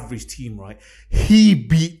was an average team, right? He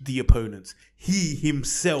beat the opponents. He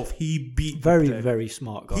himself, beat very, very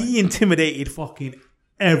smart guy. He intimidated fucking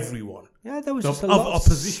everyone. Yeah, there was just a lot of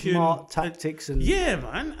opposition, smart tactics, and yeah,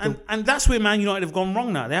 man, and that's where Man United have gone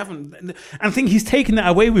wrong now. They haven't, and I think he's taken that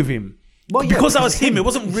away with him. Well, yeah, because that was him. It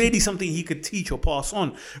wasn't really something he could teach or pass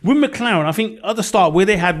on. With McLaren, I think at the start where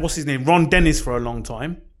they had Ron Dennis for a long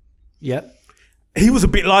time. Yeah. He was a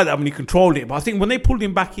bit like that when he controlled it, but I think when they pulled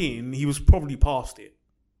him back in, he was probably past it.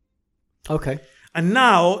 Okay. And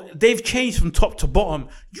now they've changed from top to bottom.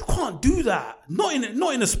 You can't do that. Not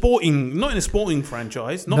in a sporting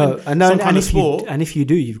franchise. Kind of sport. And if you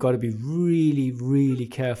do, you've got to be really, really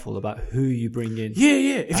careful about who you bring in.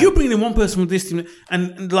 Yeah. If you're bringing in one person from this team,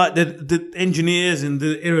 and like the engineers and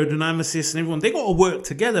the aerodynamicists and everyone, they got to work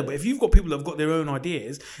together. But if you've got people that have got their own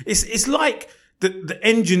ideas, it's like. The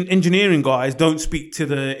engineering guys don't speak to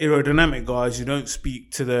the aerodynamic guys. You don't speak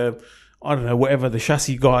to the, I don't know, whatever, the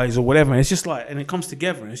chassis guys or whatever. And it's just like, and it comes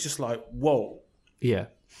together and it's just like, whoa. Yeah.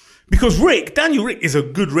 Because Daniel Rick is a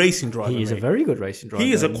good racing driver. He is a very good racing driver.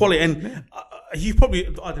 He is a quality, and he probably,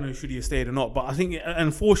 I don't know, should he have stayed or not, but I think,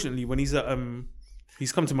 unfortunately, when he's at,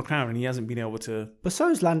 He's come to McLaren. He hasn't been able to. But so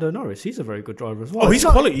is Lando Norris. He's a very good driver as well. Oh, he's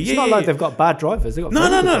quality. It's not like they've got bad drivers. They've got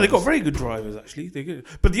no. They've got very good drivers actually. They're good.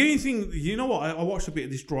 But the only thing, you know what? I watched a bit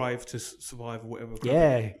of this Drive to Survive or whatever.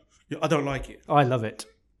 Yeah. I don't like it. I love it.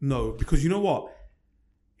 No, because you know what?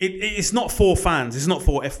 It's not for fans. It's not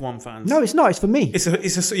for F1 fans. No, it's not. It's for me. It's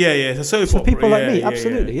a soap for opera. people like me.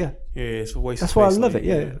 Absolutely, yeah. Yeah, it's a waste. That's why I love it.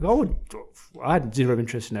 Yeah, I had zero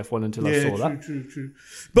interest in F1 until I saw that. True.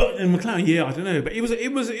 But in McLaren, I don't know. But it was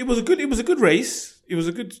a good race. It was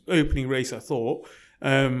a good opening race, I thought.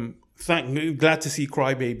 Glad to see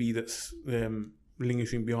Crybaby that's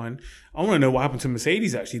lingering behind. I want to know what happened to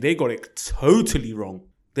Mercedes. Actually, they got it totally wrong.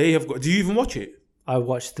 They have got. Do you even watch it? I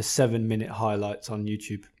watched the 7-minute highlights on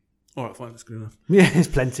YouTube. All right, fine, that's good enough. Yeah, it's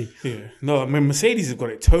plenty. Yeah, no, I mean, Mercedes have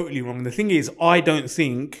got it totally wrong. The thing is, I don't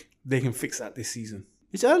think they can fix that this season.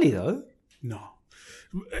 It's early though. No,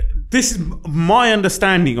 this is my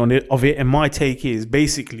understanding of it, and my take is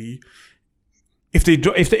basically, if they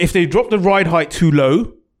drop the ride height too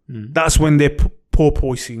low, that's when they're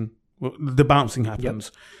porpoising. The bouncing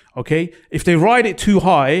happens. Yep. Okay, if they ride it too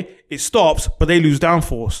high, it stops, but they lose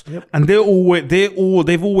downforce. Yep. And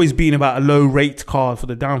they've always been about a low rate car for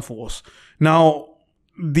the downforce. Now,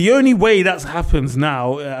 the only way that happens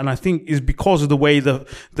now, and I think is because of the way the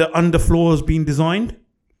underfloor has been designed.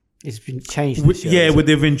 It's been changed. With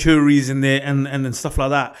the Venturis and and stuff like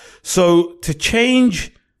that. So to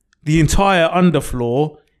change the entire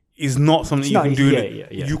underfloor is not something you can do.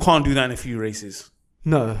 You can't do that in a few races.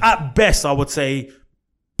 No. At best, I would say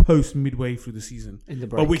post midway through the season.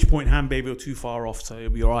 At which point, Baby are too far off, so it'll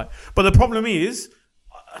be all right. But the problem is,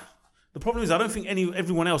 I don't think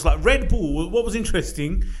everyone else, like Red Bull. What was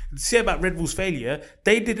interesting to see about Red Bull's failure,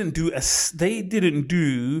 they didn't do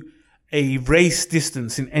a race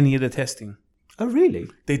distance in any of the testing. Oh, really?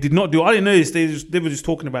 They did not do. I didn't know this. They were just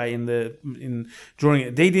talking about it during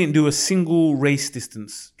it. They didn't do a single race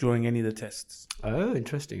distance during any of the tests. Oh,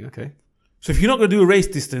 interesting. Okay. So if you're not going to do a race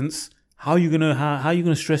distance, how are you going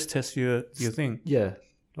to stress test your thing? Yeah,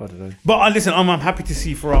 I don't know. But listen, I'm happy to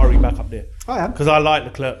see Ferrari back up there. I am, because I like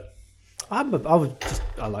Leclerc. I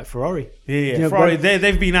like Ferrari. Yeah. You know, Ferrari.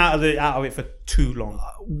 They've been out of it for too long.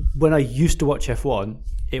 When I used to watch F1,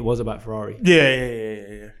 it was about Ferrari.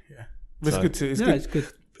 Yeah. It's good too. It's good.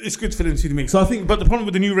 It's good for them to make. So I think, but the problem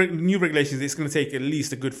with the new regulations, it's going to take at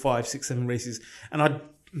least a good 5, 6, 7 races, and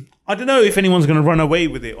I don't know if anyone's going to run away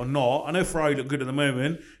with it or not. I know Ferrari look good at the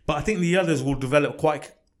moment, but I think the others will develop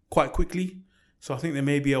quite quickly. So I think they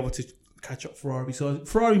may be able to catch up Ferrari. So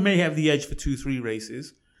Ferrari may have the edge for 2-3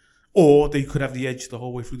 races, or they could have the edge the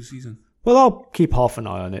whole way through the season. Well, I'll keep half an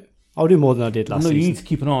eye on it. I'll do more than I did last season. You need to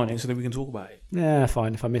keep an eye on it so that we can talk about it. Yeah,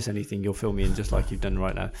 fine. If I miss anything, you'll fill me in just like you've done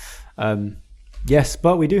right now. Yes,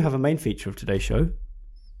 but we do have a main feature of today's show.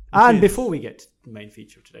 And before we get to the main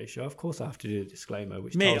feature of today's show, of course, I have to do a disclaimer.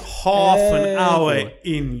 Which half an hour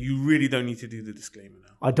in, you really don't need to do the disclaimer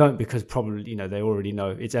now. I don't, because probably, they already know.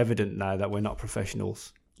 It's evident now that we're not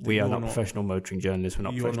professionals. We are not professional motoring journalists. We're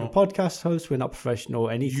not professional podcast hosts. We're not professional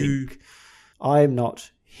anything. I'm not.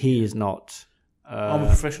 He is not. I'm a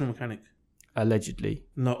professional mechanic. Allegedly.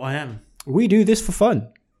 No, I am. We do this for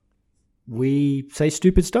fun. We say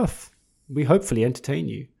stupid stuff. We hopefully entertain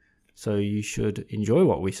you. So you should enjoy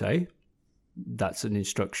what we say. That's an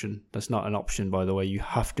instruction. That's not an option, by the way. You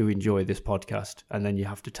have to enjoy this podcast, and then you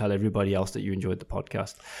have to tell everybody else that you enjoyed the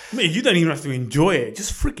podcast. Mate, you don't even have to enjoy it.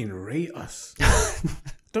 Just freaking rate us.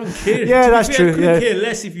 Don't care. Yeah, that's true. I couldn't care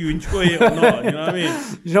less if you enjoy it or not. You know what I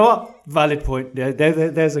mean? You know what? Valid point.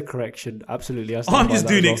 There's a correction. Absolutely. I'm just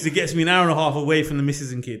doing it because it gets me an hour and a half away from the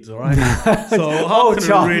missus and kids, all right? So how can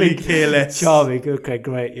I really care less? Charming. Okay,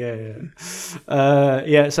 great.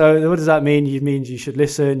 Yeah. So what does that mean? It means you should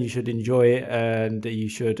listen, you should enjoy it, and you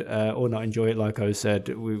should or not enjoy it. Like I said,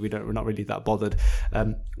 we're not really that bothered.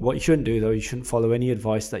 What you shouldn't do, though, you shouldn't follow any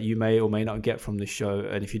advice that you may or may not get from this show.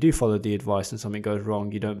 And if you do follow the advice and something goes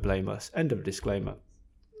wrong, you don't blame us. End of disclaimer.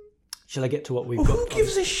 Shall I get to what we've got? Who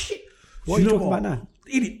gives a shit? What are you talking about now?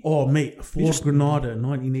 Oh, mate, a Ford Granada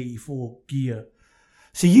 1984 gear.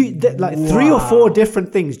 So wow. 3 or 4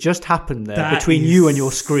 different things just happened there between you and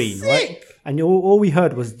your screen, sick. Right? And all we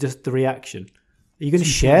heard was just the reaction. Are you going to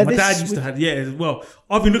share this? My dad used to have, well,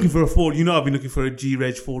 I've been looking for a Ford. I've been looking for a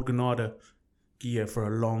G-Reg Ford Granada gear for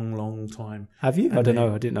a long, long time. Have you? I don't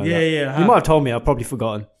know. I didn't know that. Yeah. You might have told me. I've probably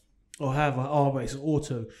forgotten. But it's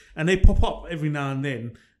auto. And they pop up every now and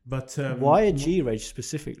then. But why a G-Reg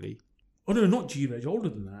specifically? Oh, no, not G-Reg. Older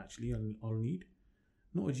than that, actually, I'll need.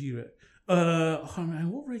 Not a G-Reg.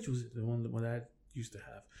 What reg was it? The one that my dad used to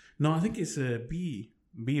have? No, I think it's a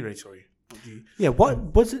B-Reg, sorry. Not G. Yeah,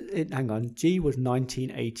 what was it? Hang on. G was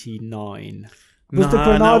 1989. Was the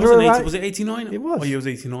Granada around? Was it 89? It was. Oh, yeah, it was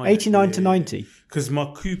 89. 89 to 90. Because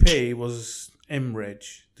my coupe was M-Reg.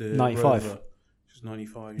 The 95. Rover. It was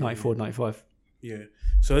 95. 94, 95. Yeah.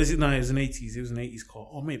 So it was an 80s. It was an 80s car.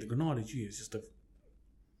 Oh, mate, the Granada G is just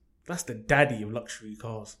that's the daddy of luxury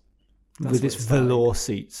cars. With its velour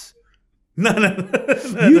seats. No.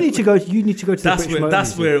 You need to go to the British Motor Museum.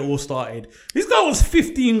 That's where it all started. This guy was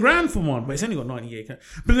 15 grand for one, but it's only got 98.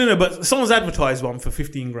 But someone's advertised one for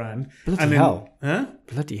 15 grand. Bloody hell. Huh?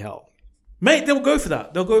 Bloody hell. Mate, they'll go for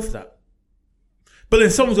that. But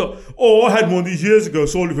then someone's got, I had one these years ago,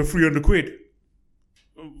 sold it for 300 quid.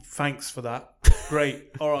 Thanks for that.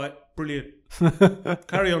 Great. All right. Brilliant.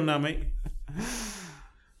 Carry on now, mate.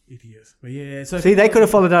 Idiots. But yeah. So see, they could have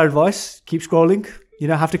followed our advice. Keep scrolling. You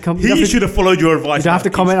don't have to come. He should have followed your advice. You don't have to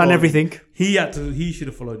comment on everything. He should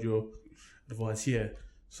have followed your advice. Yeah.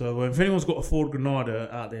 So if anyone's got a Ford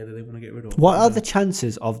Granada out there that they want to get rid of, what are the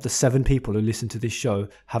chances of the 7 people who listen to this show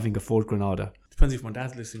having a Ford Granada? Depends if my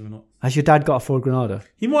dad's listening or not. Has your dad got a Ford Granada?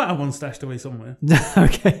 He might have one stashed away somewhere.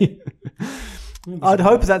 Okay. I'd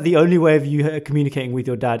hope that the only way of you communicating with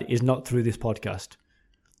your dad is not through this podcast.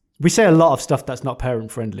 We say a lot of stuff that's not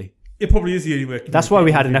parent friendly. It probably is the only way. That's why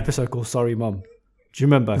we had an episode called Sorry Mum. Do you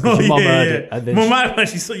remember? Because your mum heard it. And then my mum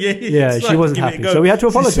actually she wasn't happy. So we had to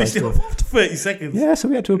apologise. She after 30 seconds. Yeah, so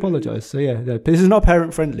we had to apologise. So yeah, this is not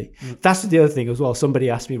parent friendly. That's the other thing as well. Somebody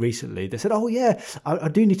asked me recently. They said, "Oh yeah, I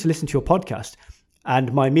do need to listen to your podcast."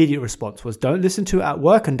 And my immediate response was, "Don't listen to it at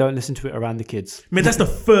work and don't listen to it around the kids." I mean, that's the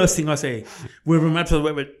first thing I say.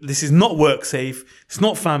 This is not work safe. It's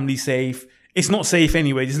not family safe. It's not safe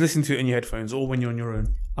anyway. Just listen to it in your headphones or when you're on your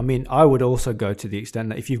own. I mean, I would also go to the extent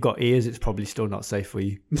that if you've got ears, it's probably still not safe for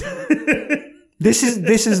you. This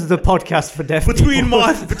is the podcast for deaf between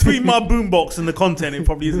people. between my boombox and the content, it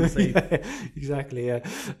probably isn't safe. Yeah, exactly. Yeah.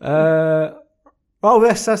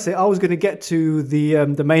 That's it. I was going to get to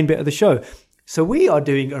the main bit of the show. So we are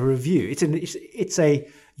doing a review. It's a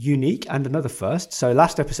unique and another first. So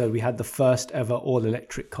last episode we had the first ever all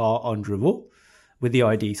electric car on Drivel with the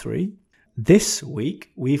ID3. This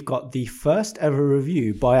week, we've got the first ever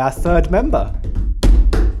review by our third member,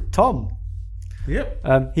 Tom.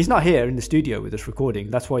 Yep. He's not here in the studio with us recording.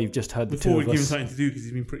 That's why you've just heard the Before two of us. Before we give him something to do because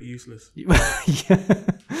he's been pretty useless. Yeah.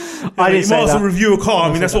 I didn't say that. Review a car.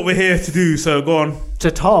 I mean, that's what we're here to do. So go on. So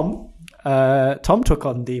Tom took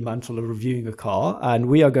on the mantle of reviewing a car, and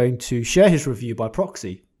we are going to share his review by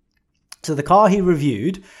proxy. So the car he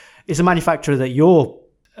reviewed is a manufacturer that you're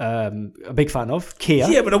a big fan of, Kia.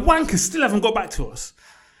 Yeah, but the wankers still haven't got back to us.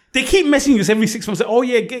 They keep messaging us every 6 months. Oh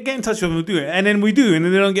yeah, get in touch with them, we'll do it. And then we do, and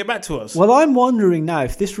then they don't get back to us. Well, I'm wondering now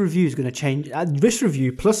if this review is going to change. This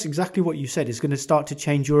review, plus exactly what you said, is going to start to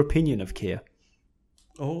change your opinion of Kia.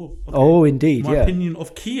 Oh, okay. Oh, indeed, My opinion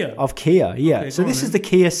of Kia. Of Kia, yeah. Okay, so this is the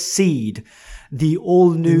Kia Ceed, the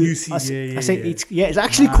all-new... Ceed, it's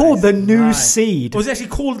actually called the new Ceed. Oh, it's actually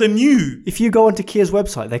called the new? If you go onto Kia's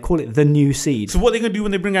website, they call it the new Ceed. So what are they going to do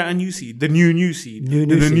when they bring out a new Ceed? The new Ceed. New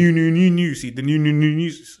the Ceed. New Ceed. The new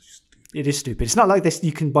Ceed. It is stupid. It's not like this.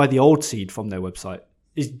 You can buy the old Ceed from their website.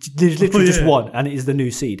 There's literally just one, and it is the new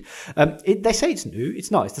Ceed. They say it's new.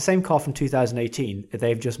 It's not. It's the same car from 2018.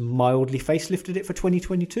 They've just mildly facelifted it for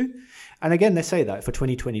 2022. And again, they say that for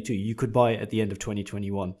 2022, you could buy it at the end of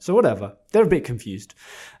 2021. So whatever. They're a bit confused.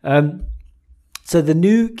 So the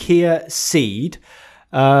new Kia Ceed,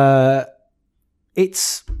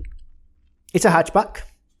 it's a hatchback.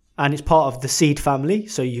 And it's part of the Ceed family.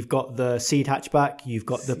 So you've got the Ceed hatchback, you've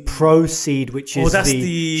got the Pro Ceed, which is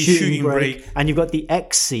the shooting brake, and you've got the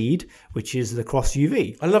X Ceed, which is the Cross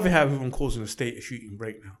UV. I love it how everyone calls an estate a shooting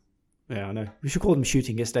brake now. Yeah, I know. We should call them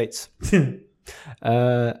shooting estates. Did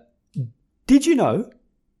you know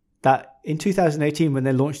that in 2018, when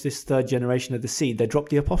they launched this third generation of the Ceed, they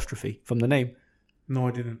dropped the apostrophe from the name? No,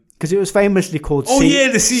 I didn't. Because it was famously called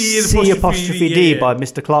the C apostrophe D by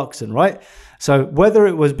Mr. Clarkson, right? So whether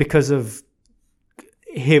it was because of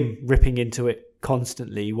him ripping into it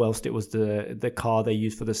constantly whilst it was the car they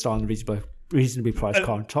used for the Star and reasonably priced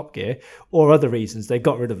car in Top Gear, or other reasons, they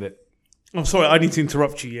got rid of it. I'm sorry, I need to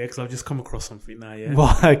interrupt you, because I've just come across something now, yeah?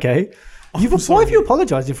 Well, okay. Why have you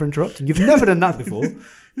apologising for interrupting? You've never done that before.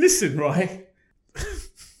 Listen, right?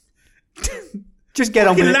 Just get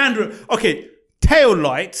on with it. Okay, tail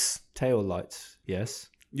lights. Tail lights, yes.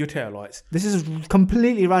 Your tail lights. This is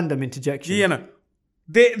completely random interjection. Yeah, no.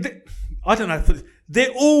 I don't know.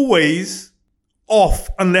 They're always off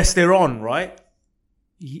unless they're on, right?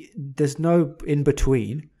 There's no in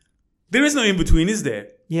between. There is no in between, is there?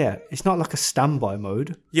 Yeah, it's not like a standby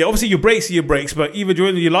mode. Yeah, obviously your brakes are your brakes, but either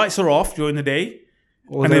your lights are off during the day,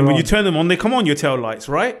 and then when you turn them on, they come on, your tail lights,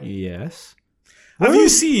 right? Yes. Have you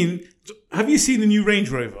seen the new Range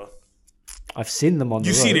Rover? I've seen them on the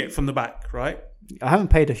road. You've seen it from the back, right? I haven't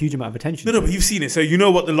paid a huge amount of attention to No, but you've seen it. So you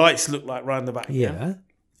know what the lights look like round the back. Yeah.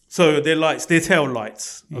 So they're tail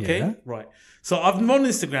lights. Okay? Yeah. Right. So I'm on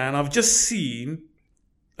Instagram. I've just seen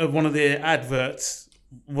one of their adverts,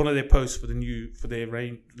 one of their posts for their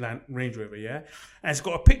Range Rover, yeah? And it's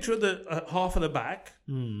got a picture of the half of the back.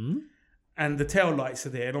 Mm. And the tail lights are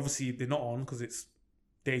there. And obviously they're not on because it's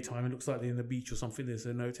daytime. It looks like they're in the beach or something. There's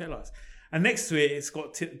no tail lights. And next to it, it's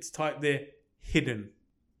got it's typed there, hidden.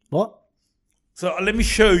 What? So let me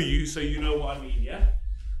show you so you know what I mean, yeah?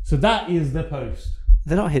 So that is the post.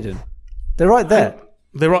 They're not hidden. They're right there.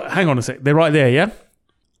 Hang on a sec. They're right there, yeah?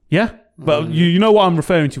 Yeah? But you know what I'm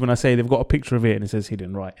referring to when I say they've got a picture of it and it says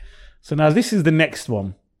hidden, right? So now this is the next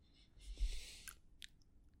one.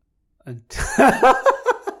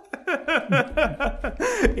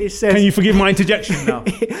 It says, can you forgive my interjection now?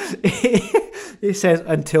 It says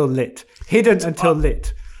until lit. Hidden until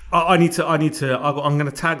lit. I'm going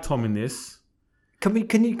to tag Tom in this. Can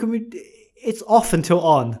we, it's off until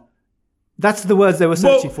on. That's the words they were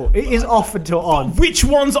searching for. It is off until on. Which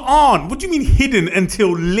one's on? What do you mean hidden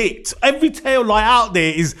until lit? Every tail light out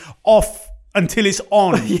there is off until it's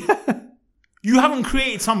on. Yeah. You haven't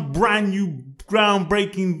created some brand new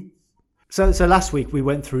groundbreaking. So last week we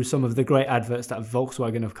went through some of the great adverts that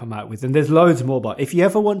Volkswagen have come out with, and there's loads more. But if you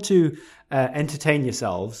ever want to entertain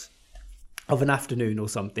yourselves of an afternoon or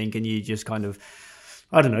something, and you just kind of,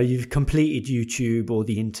 I don't know, you've completed YouTube or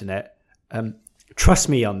the internet, trust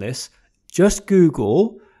me on this, just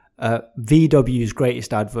Google VW's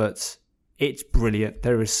greatest adverts. It's brilliant.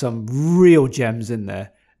 There is some real gems in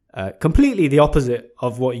there. Completely the opposite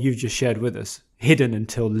of what you've just shared with us. Hidden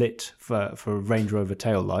until lit for Range Rover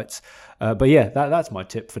tail lights. But yeah, that's my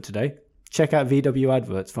tip for today. Check out VW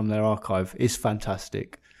adverts from their archive. It's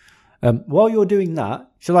fantastic. While you're doing that,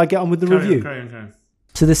 shall I get on with the review? Carry on.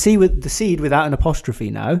 So the seed without an apostrophe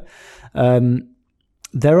now.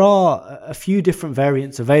 There are a few different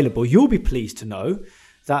variants available. You'll be pleased to know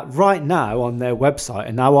that right now on their website,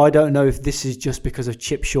 and now I don't know if this is just because of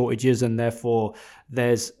chip shortages and therefore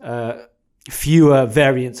there's fewer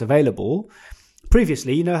variants available.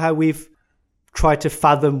 Previously, you know how we've tried to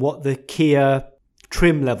fathom what the Kia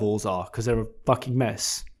trim levels are because they're a fucking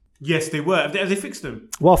mess. Yes, they were. Have they fixed them?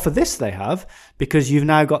 Well, for this they have, because you've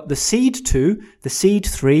now got the Seed 2, the Seed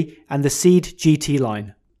 3, and the Seed GT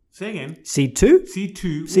line. Say again. Seed 2? Seed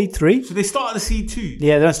 2. Seed 3? So they start at the Seed 2?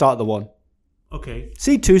 Yeah, they don't start at the 1. Okay.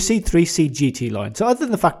 Seed 2, Seed 3, Seed GT line. So other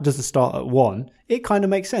than the fact it doesn't start at 1, it kind of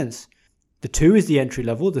makes sense. The 2 is the entry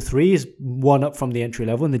level, the 3 is 1 up from the entry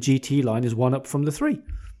level, and the GT line is 1 up from the 3. I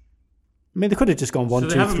mean, they could have just gone 1,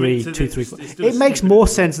 2, 3, 2, 3, 4. It makes more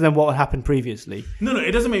sense than what happened previously. No,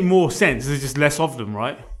 it doesn't make more sense. There's just less of them,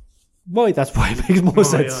 right? Well, that's why it makes more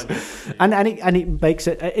sense. Yeah. And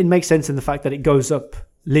it makes sense in the fact that it goes up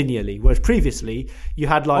linearly, whereas previously you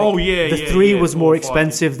had the 3 was more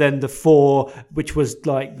expensive than the 4, which was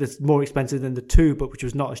like more expensive than the 2, but which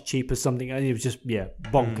was not as cheap as something, and it was just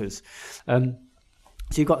bonkers.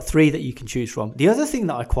 So you've got 3 that you can choose from. The other thing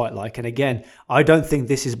that I quite like, and again, I don't think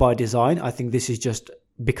this is by design, I think this is just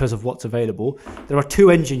because of what's available. There are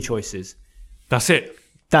 2 engine choices. That's it.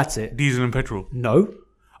 Diesel and petrol. No.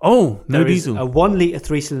 Oh, no there diesel. Is a 1 litre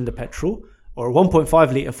 3-cylinder petrol or a 1.5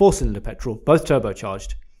 litre 4-cylinder petrol, both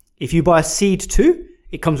turbocharged. If you buy a Seed 2,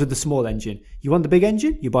 it comes with the small engine. You want the big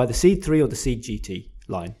engine? You buy the Seed 3 or the Seed GT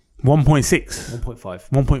line. 1.6. 1.5.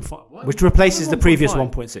 1.5. Which replaces the previous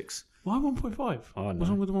 1.6. Why 1.5? Oh, no. What's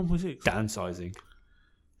wrong with the 1.6? Downsizing.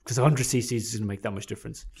 Because 100 cc's doesn't make that much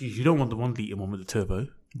difference. Jeez, you don't want the 1 litre one with the turbo.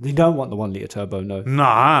 You don't want the 1 litre turbo, no.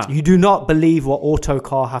 Nah. You do not believe what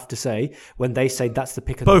Autocar have to say when they say that's the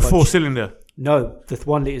pick of the bunch. Both 4-cylinder. No, the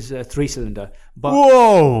 1 litre is a 3-cylinder. But,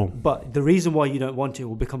 whoa! But the reason why you don't want it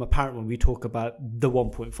will become apparent when we talk about the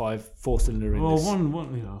 1.5 4-cylinder in this.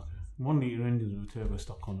 Well, 1 litre engines with a turbo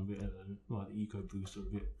stuck on a bit like the EcoBoost or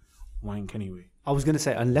a bit wank anyway. I was going to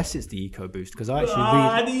say, unless it's the EcoBoost, because I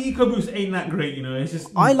actually the EcoBoost ain't that great, you know. It's just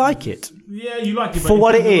I like it. Yeah, you like it, but for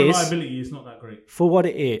what it is, reliability, it's not that great. For what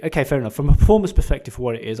it is, okay, fair enough. From a performance perspective, for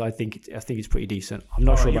what it is, I think it's pretty decent. I'm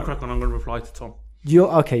not sure. You crack on. I'm going to reply to Tom.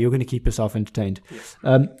 You're going to keep yourself entertained. Yes.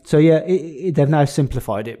 So yeah, they've now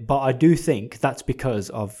simplified it, but I do think that's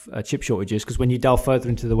because of chip shortages. Because when you delve further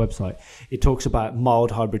into the website, it talks about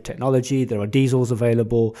mild hybrid technology. There are diesels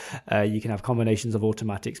available. You can have combinations of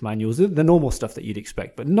automatics, manuals, the normal stuff that you'd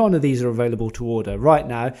expect. But none of these are available to order right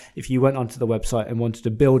now. If you went onto the website and wanted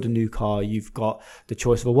to build a new car, you've got the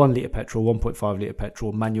choice of a 1 litre petrol, 1.5 litre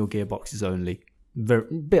petrol, manual gearboxes only.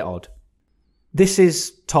 Bit odd. This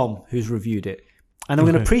is Tom who's reviewed it. And I'm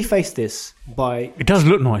going to preface this by... It does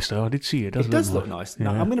look nice, though. I did see it. It does look nice.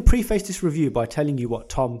 Now, I'm going to preface this review by telling you what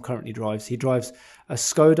Tom currently drives. He drives a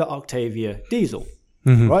Skoda Octavia diesel,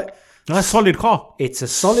 right? That's a solid car. It's a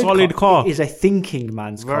solid car. It is a thinking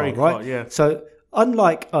man's car, right? Car, yeah. So,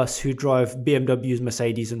 unlike us who drive BMWs,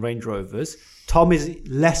 Mercedes and Range Rovers, Tom is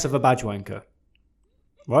less of a badge wanker,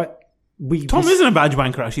 right? Tom isn't a badge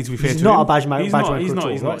wanker, actually, to be fair to him. He's not a badge wanker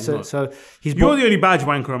at all. So you're the only badge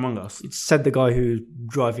wanker among us. Said the guy who's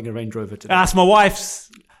driving a Range Rover today. That's my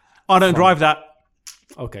wife's. I don't drive that.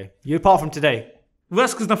 Okay. You apart from today? Well,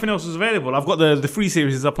 that's because nothing else was available. I've got the 3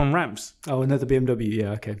 Series up on ramps. Oh, another BMW.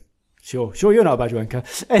 Yeah, okay. Sure, you're not a badge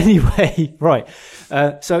wanker. Anyway, right.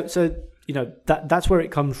 So you know, that's where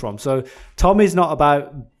it comes from. So Tom is not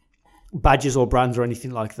about badges or brands or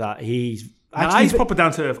anything like that. He's proper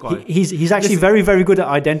down to earth guy. He's actually very, very good at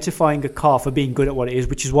identifying a car for being good at what it is,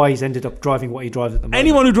 which is why he's ended up driving what he drives at the moment.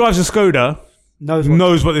 Anyone who drives a Skoda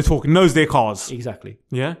knows what they're talking, knows their cars. Exactly.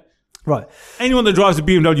 Yeah? Right. Anyone that drives a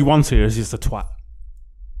BMW 1 Series is just a twat.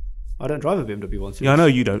 I don't drive a BMW 1 Series. Yeah, I know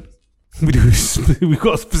you don't. We do. We've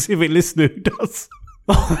got a specific listener who does.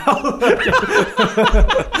 All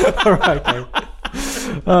right, okay.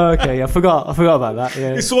 Okay, I forgot about that.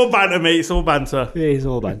 Yeah. It's all banter, mate. It's all banter. Yeah, it's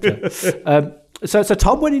all banter. So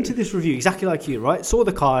Tom went into this review exactly like you, right? Saw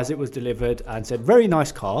the car as it was delivered and said, very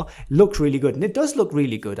nice car. Looks really good. And it does look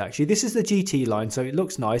really good, actually. This is the GT line, so it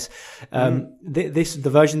looks nice. The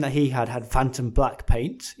version that he had Phantom Black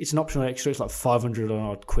paint. It's an optional extra. It's like 500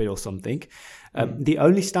 odd quid or something. The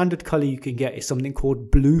only standard colour you can get is something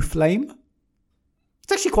called Blue Flame.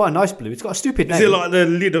 It's actually quite a nice blue. It's got a stupid name. Is it like the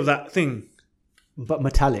lid of that thing? But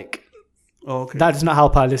metallic. Oh, okay. That does not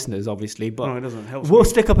help our listeners, obviously. But no, it doesn't help. We'll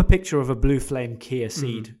stick up a picture of a Blue Flame Kia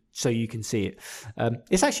Ceed so you can see it.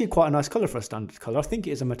 It's actually quite a nice colour for a standard colour. I think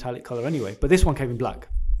it is a metallic colour anyway. But this one came in black.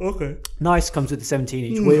 Okay. Nice. Comes with the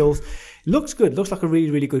 17-inch wheels. Looks good. Looks like a really,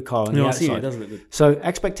 really good car on the outside. It does look good. So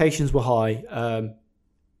expectations were high.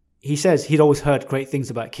 He says he'd always heard great things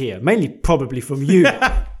about Kia, mainly probably from you,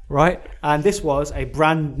 right? And this was a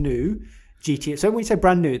brand new GT. So when we say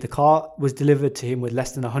brand new, the car was delivered to him with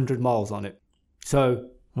less than 100 miles on it. So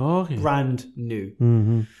brand new.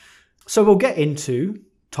 Mm-hmm. So we'll get into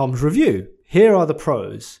Tom's review. Here are the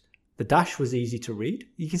pros. The dash was easy to read.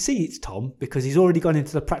 You can see it's Tom because he's already gone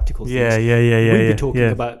into the practical things. Yeah. We've been talking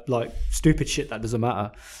about like stupid shit that doesn't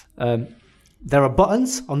matter. There are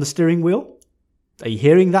buttons on the steering wheel. Are you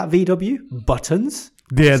hearing that, VW? Buttons.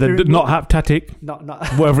 Yeah, they're not haptatic. Not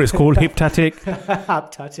whatever it's called, hiptatic.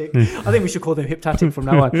 Haptatic. I think we should call them hiptatic from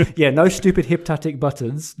now on. Yeah, no stupid hiptatic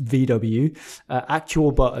buttons, VW.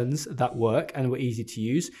 Actual buttons that work and were easy to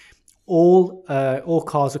use. All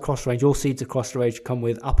cars across range, all Ceeds across the range come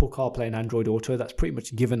with Apple CarPlay and Android Auto. That's pretty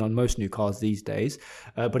much given on most new cars these days.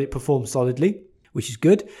 But it performs solidly, which is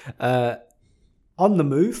good. On the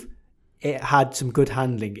move, it had some good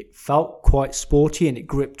handling. It felt quite sporty and it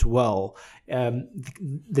gripped well.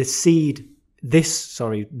 This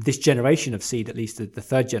generation of Ceed, at least the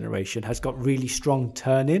third generation, has got really strong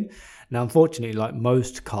turn-in. Now, unfortunately, like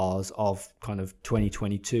most cars of kind of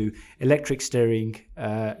 2022, electric steering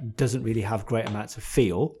doesn't really have great amounts of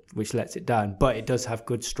feel, which lets it down, but it does have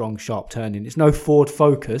good, strong, sharp turn-in. It's no Ford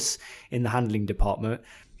Focus in the handling department,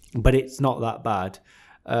 but it's not that bad.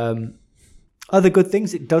 Other good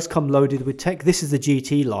things, it does come loaded with tech. This is the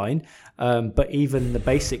GT line, but even the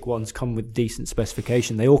basic ones come with decent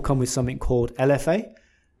specification. They all come with something called LFA.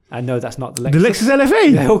 And no, that's not the Lexus. The Lexus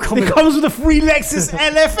LFA? They all come it comes with a free Lexus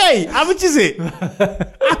LFA. How much is it?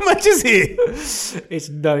 How much is it?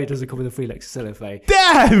 No, it doesn't come with a free Lexus LFA.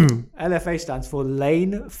 Damn! LFA stands for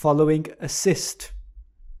Lane Following Assist.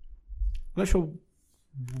 I'm not sure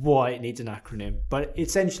why it needs an acronym, but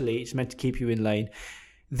essentially it's meant to keep you in lane.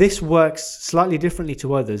 This works slightly differently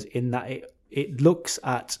to others in that it looks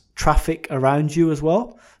at traffic around you as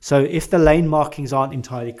well. So if the lane markings aren't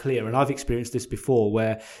entirely clear, and I've experienced this before,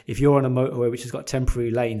 where if you're on a motorway which has got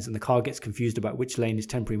temporary lanes and the car gets confused about which lane is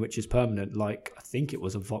temporary and which is permanent, like I think it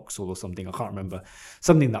was a Vauxhall or something, I can't remember,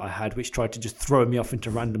 something that I had which tried to just throw me off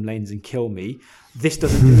into random lanes and kill me. This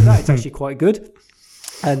doesn't do that. It's actually quite good.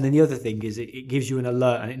 And then the other thing is it gives you an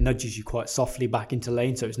alert and it nudges you quite softly back into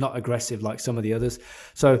lane, so it's not aggressive like some of the others.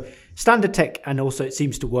 So standard tech, and also it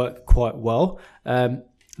seems to work quite well.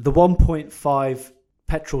 The 1.5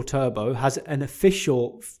 petrol turbo has an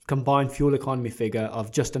official combined fuel economy figure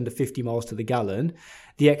of just under 50 miles to the gallon.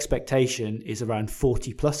 The expectation is around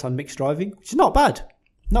 40 plus on mixed driving, which is not bad.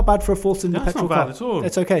 Not bad for a four-cylinder petrol car. That's not bad at all.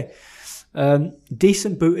 It's okay.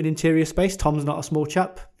 Decent boot and interior space. Tom's not a small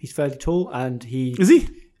chap. He's fairly tall, and he is he?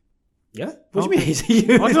 Yeah. What do you mean? Is he?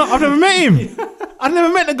 I've never met him. I'd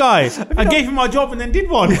never met the guy. I gave him my job and then did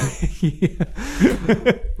one.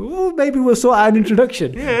 Well, maybe we'll sort out an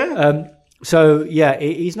introduction. Yeah. So yeah,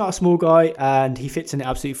 he's not a small guy, and he fits in it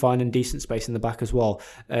absolutely fine, and decent space in the back as well.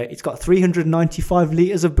 It's got 395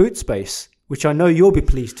 litres of boot space, which I know you'll be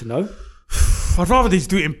pleased to know. I'd rather they just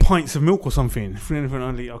do it in pints of milk or something.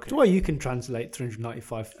 390. Okay. Well, you can translate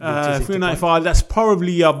 395 litres 395. That's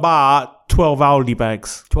probably about 12 Aldi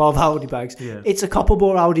bags. 12 Aldi bags. Yeah. It's a couple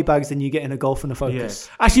more Aldi bags than you get in a Golf and a Focus.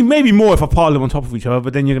 Yeah. Actually, maybe more if I pile them on top of each other.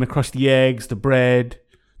 But then you're going to crush the eggs, the bread,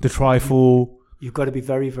 the trifle. You've got to be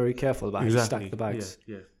very, very careful about how you stack the bags.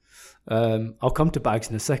 Yeah. I'll come to bags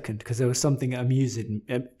in a second because there was something amusing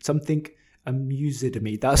me.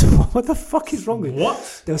 That's what the fuck is wrong with you?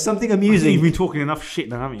 What? There was something amusing. You've been talking enough shit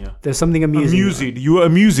now, haven't you? There's something amusing. Amused. You were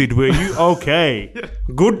amused, were you? Okay.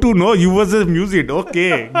 Good to know you was amused.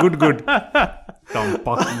 Okay. Good. Dumb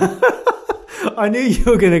fucking. I knew you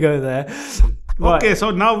were going to go there. Right. Okay, so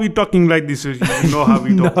now we're talking like this. You know how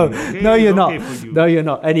we talk. No, you're not. No, you're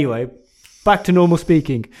not. Anyway, back to normal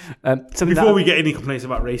speaking. Before we get any complaints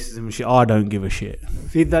about racism and shit, I don't give a shit.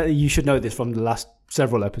 You should know this from the last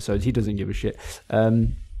several episodes. He doesn't give a shit. Now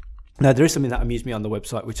there is something that amused me on the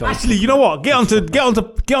website, which actually, you know what? Get onto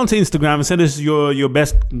Instagram and send us your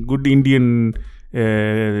best good Indian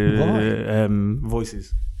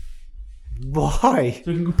voices. Why? So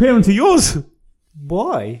you can compare them to yours.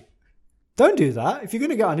 Why? Don't do that. If you're going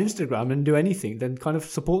to get on Instagram and do anything, then kind of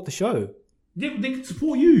support the show. Yeah, but they can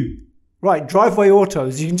support you. Right, Driveway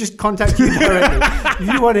Autos. You can just contact you directly.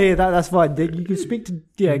 If you want to hear that, that's fine. You can speak to,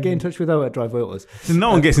 get in touch with Owen at Driveway Autos. So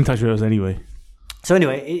no one gets in touch with us anyway. So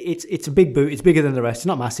anyway, it's a big boot. It's bigger than the rest. It's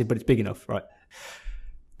not massive, but it's big enough, right?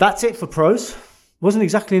 That's it for pros. Wasn't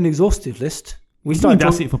exactly an exhaustive list.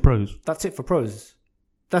 That's it for pros. That's it for pros.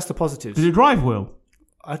 That's the positives. Does it drive well?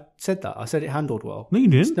 I said that. I said it handled well. No, you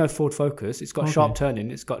didn't. It's no Ford Focus. It's got sharp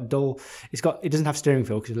turning. It doesn't have steering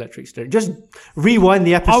feel because electric steering. Just rewind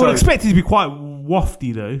the episode. I would expect it to be quite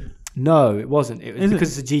wafty though. No, it wasn't. It was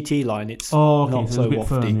because it's a GT line. It's not so wafty.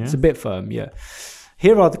 Firm, yeah? It's a bit firm, yeah.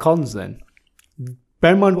 Here are the cons then.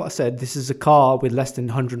 Bear in mind what I said. This is a car with less than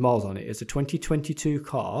 100 miles on it. It's a 2022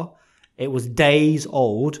 car. It was days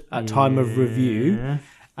old at time of review,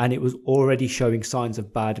 and it was already showing signs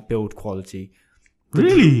of bad build quality.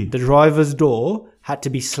 Really? The driver's door had to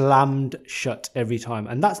be slammed shut every time.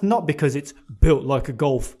 And that's not because it's built like a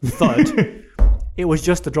Golf thud. It was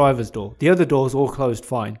just the driver's door. The other doors all closed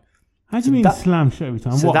fine. How do you mean slammed shut every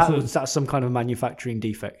time? So that's some kind of manufacturing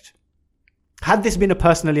defect. Had this been a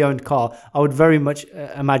personally owned car, I would very much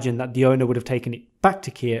imagine that the owner would have taken it back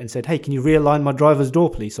to Kia and said, hey, can you realign my driver's door,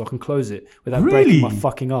 please, so I can close it without breaking my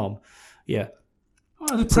fucking arm? Yeah.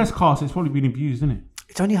 Oh, the press car, so it's probably been abused, isn't it?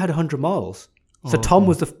 It's only had 100 miles. So Tom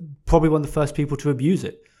was probably one of the first people to abuse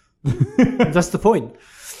it. That's the point.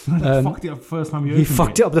 He fucked it up the first time he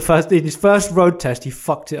fucked it up in his first road test. He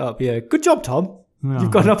fucked it up. Yeah, good job, Tom. Yeah. You've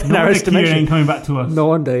gone up in our estimation. Ain't coming back to us. No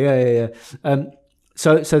wonder. Yeah.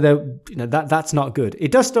 So there, that's not good.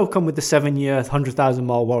 It does still come with the 7-year, 100,000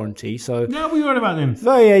 mile warranty. So yeah, what are you worried about then?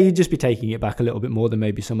 So yeah, you'd just be taking it back a little bit more than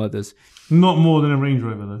maybe some others. Not more than a Range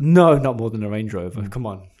Rover, though. No, not more than a Range Rover. Come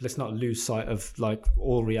on, let's not lose sight of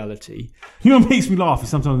all reality. You know what makes me laugh is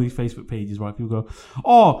sometimes on these Facebook pages, right? People go,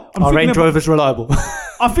 "Oh, our Range Rover's reliable."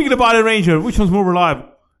 I'm thinking about a Range Rover. Which one's more reliable?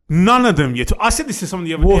 None of them yet. I said this to someone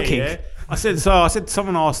the other day. Yeah? I said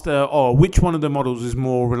someone asked, which one of the models is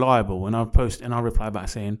more reliable? And I replied back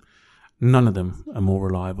saying, none of them are more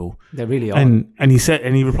reliable. They really are. And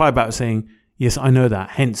he replied back saying, yes, I know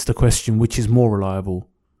that. Hence the question, which is more reliable?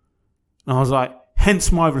 And I was like,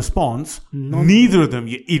 hence my response. Neither of them,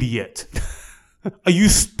 you idiot. Are you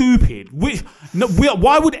stupid?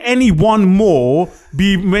 Why would any one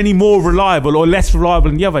be any more reliable or less reliable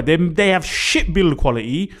than the other? They have shit build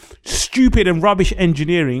quality, stupid and rubbish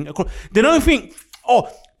engineering. They don't think,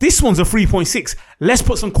 this one's a 3.6. Let's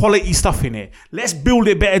put some quality stuff in it. Let's build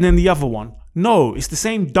it better than the other one. No, it's the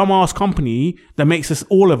same dumbass company that makes us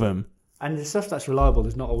all of them. And the stuff that's reliable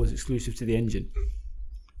is not always exclusive to the engine.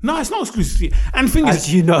 No, it's not exclusive. And the thing is,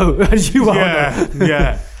 as you well know.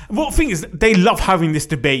 Yeah. Well, the thing is, they love having this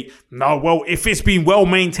debate. No, well, if it's been well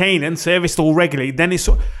maintained and serviced all regularly, then it's...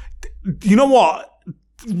 You know what?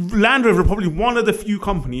 Land Rover are probably one of the few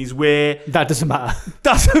companies where... That doesn't matter.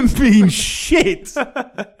 Doesn't mean shit.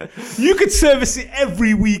 You could service it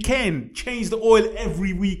every weekend. Change the oil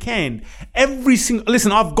every weekend.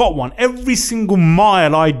 Listen, I've got one. Every single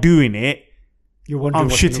mile I do in it, You're wondering I'm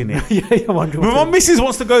shitting it. Yeah, you're wondering. When my missus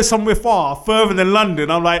wants to go somewhere further than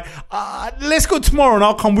London, I'm like, let's go tomorrow and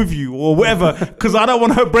I'll come with you or whatever, because I don't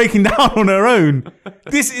want her breaking down on her own.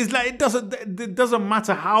 This is like, it doesn't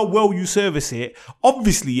matter how well you service it.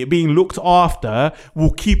 Obviously, it being looked after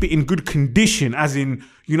will keep it in good condition, as in,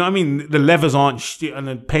 you know what I mean? The levers aren't shit and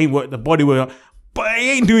the paintwork, the bodywork, but it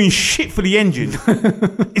ain't doing shit for the engine.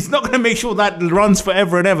 It's not going to make sure that runs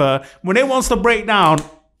forever and ever. When it wants to break down,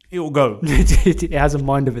 it will go. It has a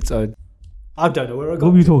mind of its own. I don't know where I got.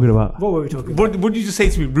 What were you talking about? What were we talking about? What did you just say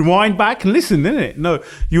to me? Rewind back and listen, didn't it? No,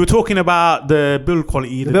 you were talking about the build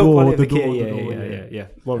quality, the build door, quality the of the door, Kia, yeah.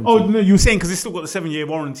 Warranty. Oh no, you were saying because it's still got the 7-year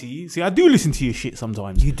warranty. See, I do listen to your shit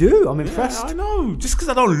sometimes. You do? I'm impressed. I know. Just because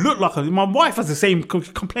I don't look like my wife has the same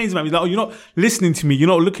complaints about me. Like, oh, you're not listening to me. You're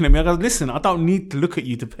not looking at me. I go, listen, I don't need to look at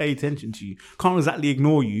you to pay attention to you. Can't exactly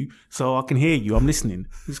ignore you, so I can hear you. I'm listening.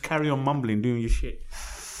 Just carry on mumbling, doing your shit.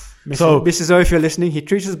 Mrs. O, if you're listening, he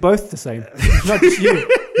treats us both the same. Not just you.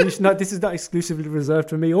 This is not exclusively reserved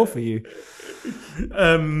for me or for you.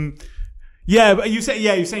 Yeah, but you're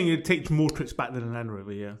saying it takes more trips back than a Land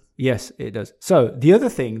Rover, yeah. Yes, it does. So the other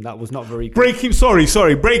thing that was not very good.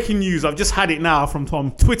 Breaking news. I've just had it now from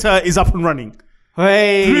Tom. Twitter is up and running.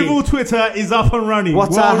 Hey, Drivel Twitter is up and running.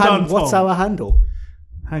 What's our handle?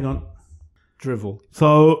 Hang on. Drivel.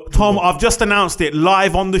 So, Tom, I've just announced it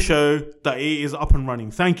live on the show that it is up and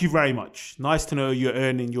running. Thank you very much. Nice to know you're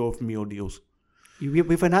earning your meal deals.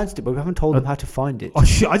 We've announced it, but we haven't told them how to find it. Oh,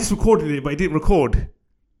 shit. I just recorded it, but it didn't record.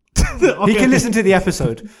 Okay. He can listen to the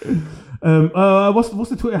episode. What's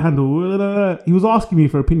the Twitter handle? He was asking me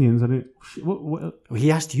for opinions.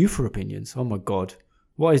 He asked you for opinions. Oh, my God.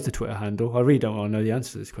 What is the Twitter handle? I really don't want to know the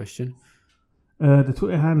answer to this question. The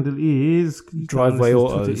Twitter handle is Driveway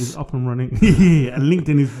Autos. Twitter is up and running. Yeah, and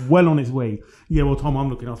LinkedIn is well on its way. Yeah, well, Tom, I'm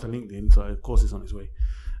looking after LinkedIn, so of course it's on its way.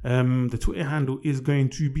 The Twitter handle is going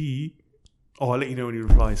to be... Oh, I'll let you know when he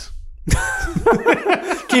replies.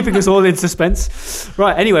 Keeping us all in suspense.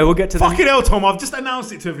 Right, anyway, we'll get to Fucking hell, Tom, I've just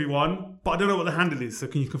announced it to everyone, but I don't know what the handle is, so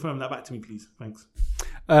can you confirm that back to me, please? Thanks.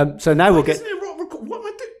 So now we'll get... What am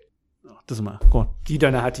I doing? Oh, doesn't matter. Go on. You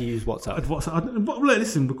don't know how to use WhatsApp.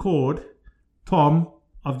 Listen, record... Tom,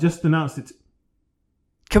 I've just announced it.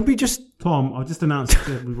 Can we just... Tom, I've just announced it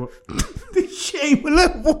to everyone. This shit ain't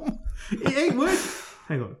working. It ain't working.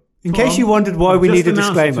 Hang on. In case you wondered why we need a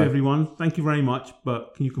disclaimer. To everyone, thank you very much,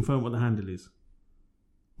 but can you confirm what the handle is?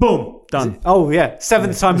 Boom, done. Oh, yeah.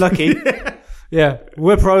 7th time lucky. Yeah.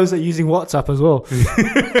 We're pros at using WhatsApp as well.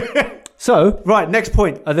 So, right, next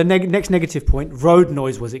point. The next negative point, road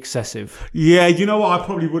noise was excessive. Yeah, you know what? I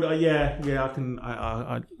probably would. I can.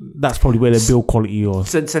 That's probably where the build quality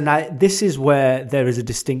was. So now, this is where there is a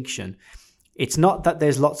distinction. It's not that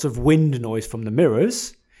there's lots of wind noise from the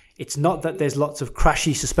mirrors. It's not that there's lots of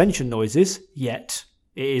crashy suspension noises yet.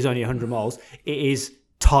 It is only 100 miles. It is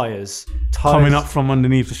tyres coming up from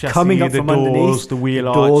underneath the chassis, coming up the from doors, underneath, the wheel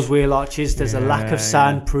arch. doors, wheel arches. There's a lack of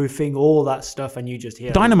soundproofing, all that stuff, and you just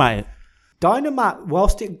hear Dynamite.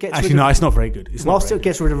 Whilst it gets actually no, it's not very good. Whilst it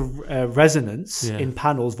gets rid of resonance in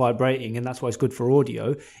panels vibrating, and that's why it's good for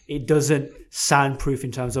audio, it doesn't soundproof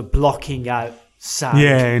in terms of blocking out sound.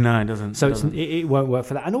 Yeah, no, it doesn't. So it won't work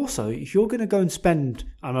for that. And also, if you're going to go and spend,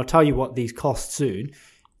 and I'll tell you what these cost soon,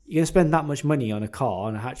 you're going to spend that much money on a car,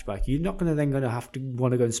 on a hatchback, you're not going to have to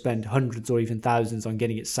want to go and spend hundreds or even thousands on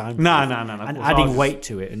getting it soundproof. No. And adding weight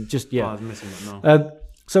to it, and just I was missing it. No.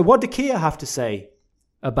 So what do Kia have to say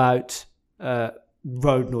about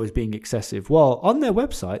road noise being excessive? Well, on their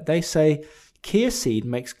website, they say Kia Ceed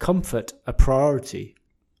makes comfort a priority.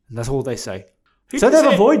 And that's all they say. So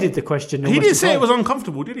they've avoided the question. He didn't say it was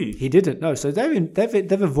uncomfortable, did he? He didn't, no. So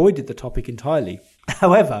they've avoided the topic entirely.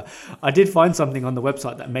 However, I did find something on the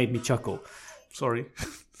website that made me chuckle. Sorry.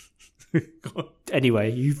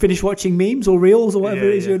 Anyway, you finished watching memes or reels or whatever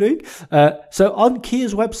it is you're doing? So on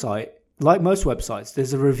Kia's website, like most websites,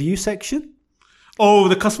 there's a review section. Oh,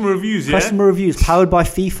 the customer reviews, yeah? Customer reviews powered by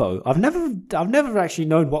FIFO. I've never actually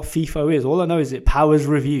known what FIFO is. All I know is it powers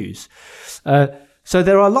reviews. So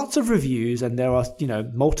there are lots of reviews, and there are,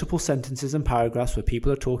 multiple sentences and paragraphs where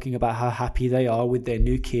people are talking about how happy they are with their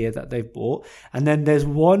new Kia that they've bought. And then there's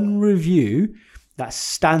one review that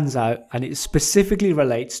stands out, and it specifically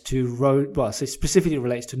relates to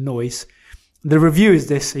noise. The review is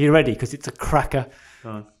this. Are you ready? Because it's a cracker.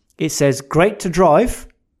 Oh. It says, great to drive,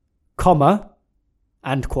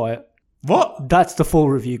 and quiet. What? That's the full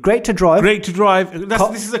review. Great to drive.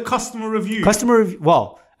 This is a customer review.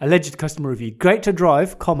 Alleged customer review. Great to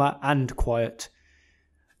drive, and quiet.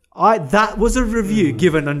 That was a review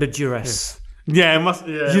given under duress. Yeah, it must.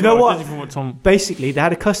 Yeah, you know what? Basically, they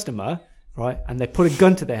had a customer right? And they put a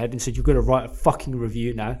gun to their head and said, "You've got to write a fucking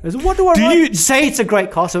review now." I said, "What do I write?" Say it's a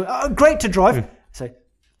great car, so great to drive. I say,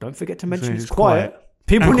 "Don't forget to mention it's quiet."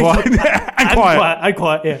 People need and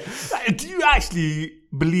quiet. Yeah. Do you actually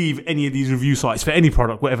believe any of these review sites for any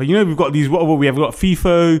product, whatever? You know, we've got these. What we have got?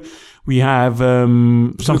 FIFO. We have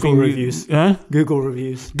something. Google reviews. Google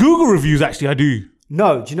reviews. Google reviews. Actually, I do.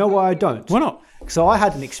 No, do you know why I don't? Why not? So I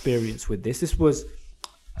had an experience with this. This was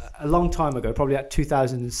a long time ago, probably at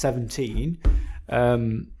 2017.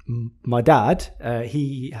 My dad,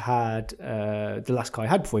 he had the last car he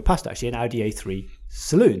had before he passed, actually, an Audi A3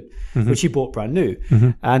 Saloon, which he bought brand new.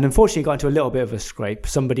 And unfortunately, got into a little bit of a scrape.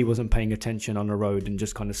 Somebody wasn't paying attention on the road and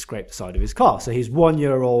just kind of scraped the side of his car. So his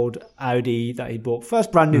 1-year-old Audi that he bought,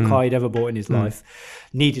 first brand new car he'd ever bought in his life,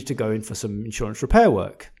 needed to go in for some insurance repair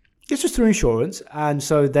work. This was through insurance, and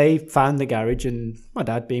so they found the garage, and my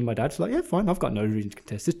dad, being my dad, was like, "Yeah, fine, I've got no reason to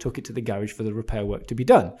contest this." Took it to the garage for the repair work to be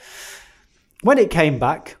done. When it came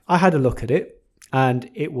back, I had a look at it, and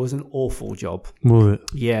it was an awful job. Was it?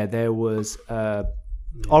 Yeah, there was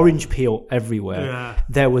orange peel everywhere. Yeah.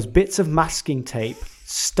 There was bits of masking tape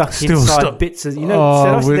stuck inside bits of,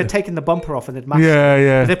 they're taking the bumper off and they'd mask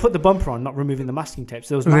it. They put the bumper on, not removing the masking tape.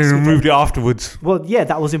 So there was and they removed it afterwards. Well, yeah,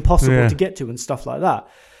 that was impossible to get to and stuff like that.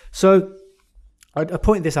 So I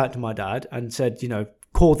pointed this out to my dad and said,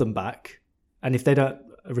 call them back. And if they don't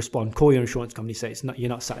respond, call your insurance company, say you're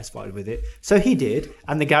not satisfied with it. So he did.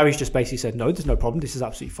 And the garage just basically said, "No, there's no problem. This is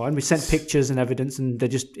absolutely fine." We sent pictures and evidence and they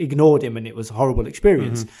just ignored him, and it was a horrible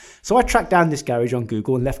experience. So I tracked down this garage on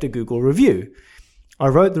Google and left a Google review. I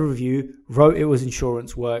wrote the review, wrote it was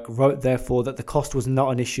insurance work, wrote therefore that the cost was not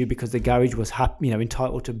an issue because the garage was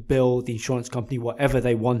entitled to bill the insurance company whatever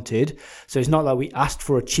they wanted. So it's not like we asked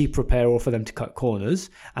for a cheap repair or for them to cut corners.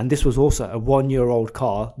 And this was also a 1-year-old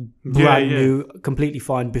car, brand new, completely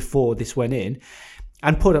fine before this went in,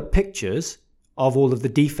 and put up pictures of all of the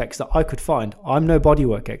defects that I could find. I'm no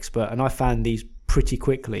bodywork expert, and I found these pretty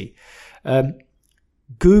quickly.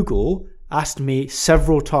 Google asked me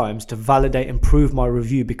several times to validate and prove my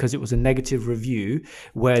review because it was a negative review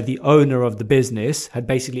where the owner of the business had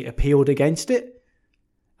basically appealed against it.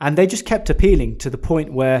 And they just kept appealing to the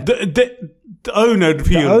point where... The owner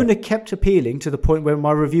appealed? The owner kept appealing to the point where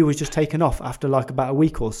my review was just taken off after like about a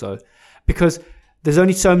week or so. Because there's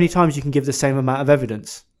only so many times you can give the same amount of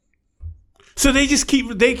evidence. So they just keep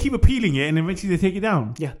appealing it and eventually they take it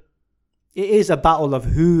down? Yeah. It is a battle of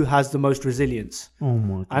who has the most resilience. Oh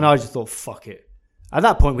my God. And I just thought, fuck it. At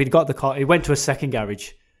that point, we'd got the car. It went to a second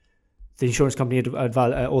garage. The insurance company had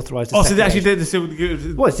authorised so they actually did this.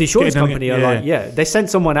 Well, it's the insurance company. They sent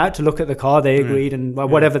someone out to look at the car. They agreed, and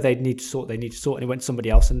whatever they need to sort, and it went to somebody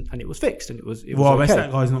else, and it was fixed, and it was okay. I guess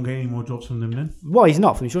that guy's not getting any more jobs from them then. Well, he's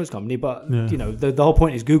not from the insurance company, but the whole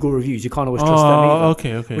point is Google reviews. You can't always trust them either.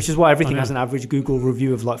 Okay. Which is why everything has an average Google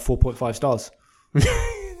review of like 4.5 stars.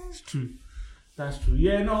 It's true. That's true.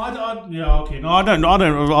 Yeah, no, I don't.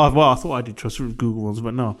 Well, I thought I did trust Google ones,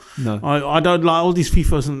 but no. I don't like all these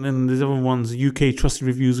FIFOs and there's other ones, UK trusted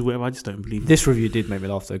reviews or whatever. I just don't believe it. This review did make me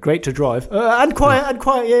laugh though. Great to drive and quiet.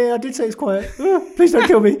 Yeah, I did say it's quiet. Please don't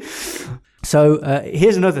kill me. So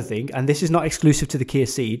here's another thing, and this is not exclusive to the Kia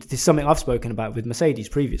Ceed. This is something I've spoken about with Mercedes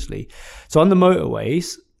previously. So on the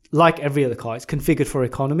motorways, like every other car, it's configured for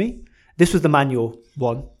economy. This was the manual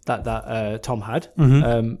one that Tom had.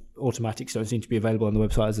 Automatics don't seem to be available on the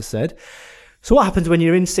website, as I said. So what happens when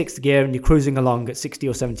you're in sixth gear and you're cruising along at 60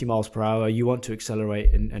 or 70 miles per hour, you want to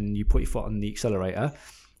accelerate and you put your foot on the accelerator.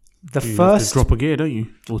 You have to drop a gear, don't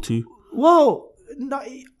you? Or two? Well, no,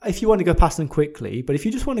 if you want to go past them quickly, but if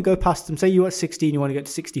you just want to go past them, say you're at 60 and you want to get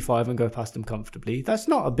to 65 and go past them comfortably, that's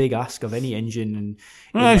not a big ask of any engine.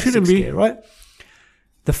 It shouldn't be. Gear, right?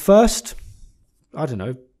 The first, I don't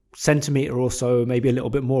know, centimetre or so, maybe a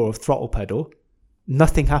little bit more of throttle pedal,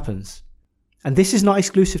 nothing happens. And this is not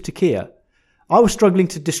exclusive to Kia. I was struggling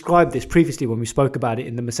to describe this previously when we spoke about it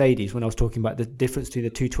in the Mercedes, when I was talking about the difference between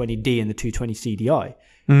the 220D and the 220 CDI.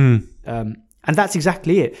 And that's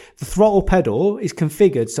exactly it. The throttle pedal is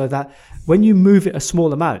configured so that when you move it a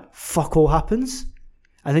small amount, fuck all happens.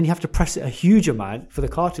 And then you have to press it a huge amount for the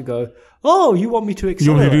car to go, oh, you want me to accelerate?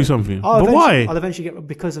 You want me to do something? But why? I'll eventually get,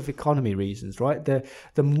 because of economy reasons, right? The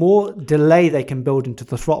more delay they can build into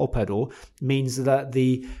the throttle pedal means that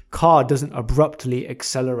the car doesn't abruptly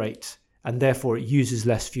accelerate, and therefore it uses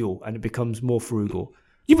less fuel and it becomes more frugal.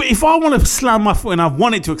 Yeah, but if I want to slam my foot and I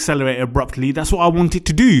want it to accelerate abruptly, that's what I want it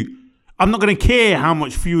to do. I'm not going to care how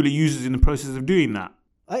much fuel it uses in the process of doing that.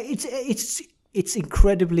 It's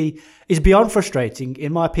beyond frustrating.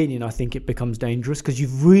 In my opinion, I think it becomes dangerous because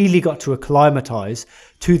you've really got to acclimatize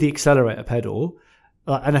to the accelerator pedal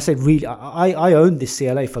and I said really, I owned this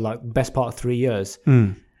CLA for like best part of 3 years.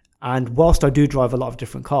 And whilst I do drive a lot of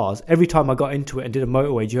different cars, every time I got into it and did a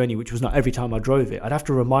motorway journey, which was not every time I drove it, I'd have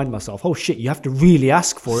to remind myself, oh shit, you have to really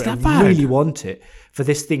ask for it and really want it for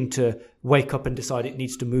this thing to wake up and decide it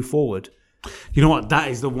needs to move forward. You know what? That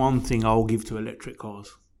is the one thing I'll give to electric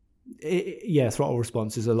cars. Throttle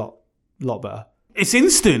response is a lot better. It's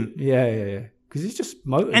instant. Yeah. Because it's just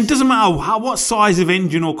motors. And it doesn't matter what size of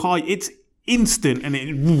engine or car, it's instant.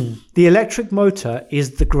 And the electric motor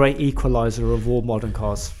is the great equalizer of all modern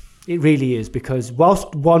cars. It really is, because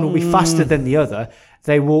whilst one will be faster than the other,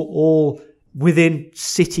 they will all, within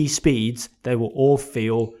city speeds, they will all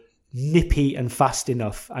feel nippy and fast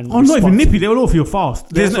enough. And not even nippy, they will all feel fast.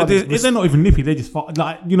 They're not even nippy, they're just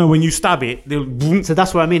like, when you stab it, they'll... So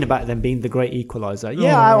that's what I mean about them being the great equalizer.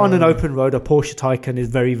 On an open road, a Porsche Taycan is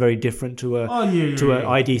very, very different to a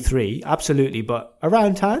ID3, absolutely, but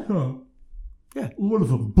around town, all of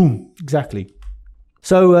them, boom. Exactly.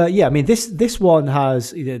 So, this one has,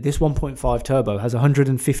 this 1.5 turbo has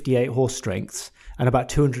 158 horse strengths and about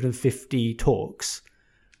 250 torques.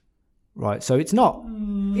 Right, so it's not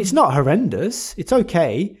horrendous. It's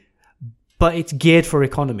okay, but it's geared for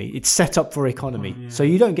economy. It's set up for economy. So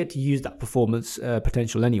you don't get to use that performance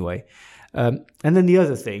potential anyway. And then the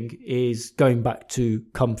other thing is, going back to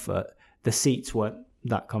comfort, the seats weren't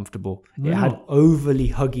that comfortable. It had overly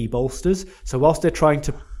huggy bolsters. So whilst they're trying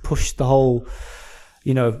to push the whole...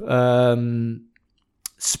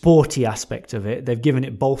 sporty aspect of it, they've given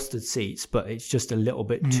it bolstered seats, but it's just a little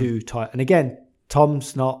bit too tight. And again,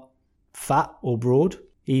 Tom's not fat or broad.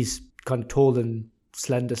 He's kind of tall and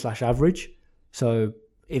slender / average. So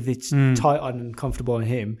if it's tight and uncomfortable on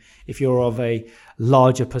him, if you're of a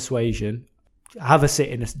larger persuasion, have a sit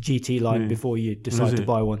in a GT line before you decide to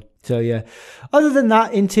buy one. So yeah, other than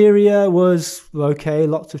that, interior was okay.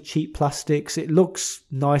 Lots of cheap plastics. It looks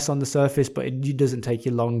nice on the surface, but it doesn't take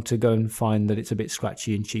you long to go and find that it's a bit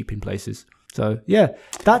scratchy and cheap in places. So yeah,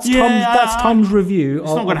 that's Tom's review.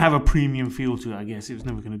 It's not going to have a premium feel to it, I guess. It was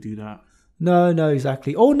never going to do that. No,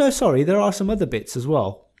 exactly. Oh no, sorry. There are some other bits as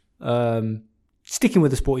well. Sticking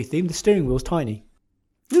with the sporty theme, the steering wheel's tiny.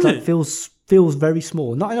 It feels very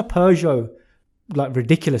small. Not in a Peugeot like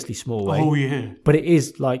ridiculously small way. Oh yeah. But it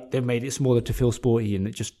is like they've made it smaller to feel sporty, and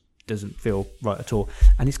it just doesn't feel right at all.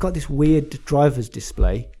 And it's got this weird driver's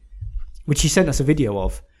display, which he sent us a video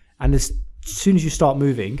of. And as soon as you start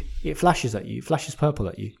moving, it flashes at you. It flashes purple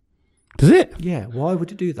at you. Does it? Yeah. Why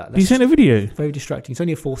would it do that? You sent a video? Very distracting. It's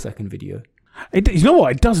only a 4-second video. You know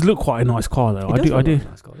what? It does look quite a nice car, though. I do. Like a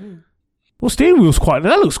nice car, yeah. Well, steering wheel's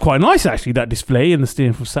that looks quite nice, actually, that display and the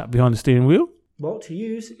steering wheel sat behind the steering wheel. Well, to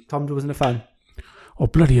use, Tom wasn't a fan. Oh,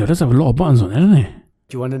 bloody hell, it does have a lot of buttons on there, doesn't it?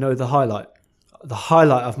 Do you want to know the highlight? The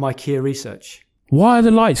highlight of my Kia research. Why are the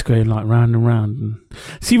lights going like round and round?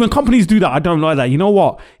 See, when companies do that, I don't like that. You know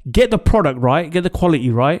what? Get the product right. Get the quality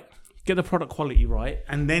right. Get the product quality right,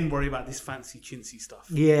 and then worry about this fancy chintzy stuff.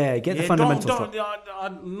 Yeah, get the fundamentals right.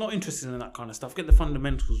 I'm not interested in that kind of stuff. Get the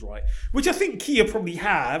fundamentals right, which I think Kia probably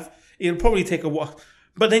have. It'll probably take a while.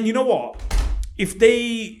 But then you know what? If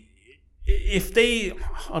they,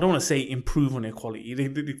 I don't want to say improve on their quality.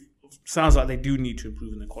 They sounds like they do need to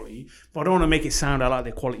improve on their quality, but I don't want to make it sound like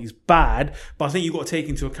their quality is bad. But I think you've got to take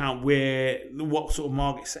into account what sort of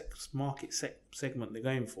market segment they're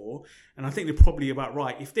going for, and I think they're probably about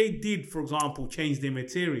right. If they did, for example, change their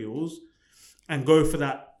materials and go for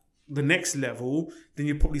the next level, then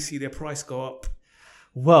you'd probably see their price go up.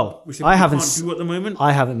 Well, which I can't do at the moment.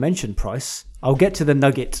 I haven't mentioned price. I'll get to the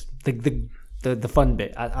nugget, the fun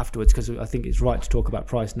bit afterwards, because I think it's right to talk about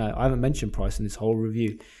price now. I haven't mentioned price in this whole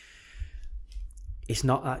review. It's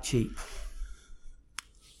not that cheap.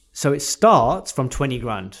 So it starts from 20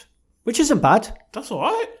 grand, which isn't bad. That's all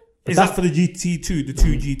right. Is that for the GT2, the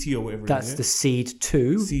 2 GT or whatever? That's the Seed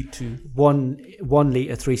 2. Seed 2. 1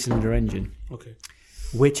 litre 3-cylinder engine. Okay.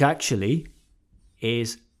 Which actually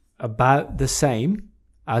is about the same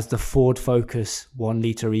as the Ford Focus 1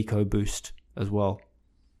 litre EcoBoost as well.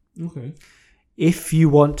 Okay. If you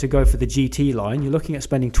want to go for the GT line, you're looking at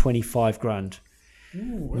spending 25 grand.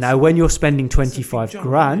 Ooh, now, when you're spending 25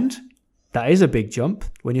 grand, that is a big jump.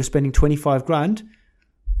 When you're spending 25 grand,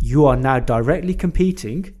 you are now directly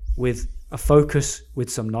competing with a Focus with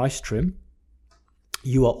some nice trim.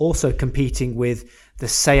 You are also competing with the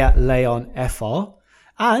Seat Leon FR,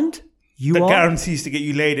 and that guarantees to get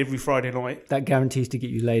you laid every Friday night. That guarantees to get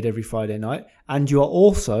you laid every Friday night. And you are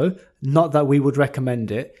also, not that we would recommend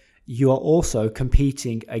it, you are also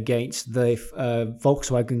competing against the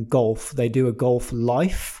Volkswagen Golf. They do a Golf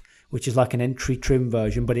Life, which is like an entry trim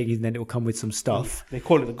version, but then it will come with some stuff. They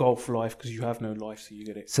call it the Golf Life because you have no life, so you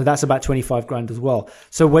get it. So that's about 25 grand as well.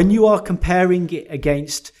 So when you are comparing it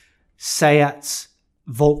against Seats,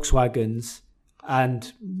 Volkswagens,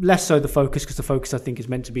 and less so the Focus, because the Focus I think is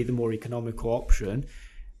meant to be the more economical option,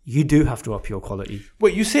 you do have to up your quality.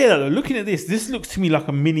 Wait, you say that though. Looking at this looks to me like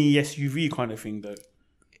a mini SUV kind of thing though.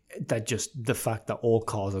 That just the fact that all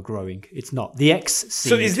cars are growing. It's not the X.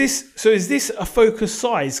 So is this a Focus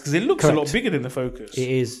size? Because it looks a lot bigger than the Focus. It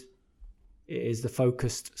is. It is the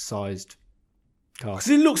Focused sized car. Because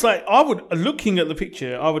it looks like looking at the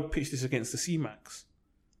picture, I would pitch this against the C-Max.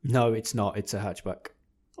 No, it's not. It's a hatchback.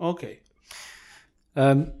 Okay.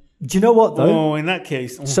 Do you know what though? Oh, in that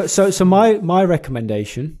case. So my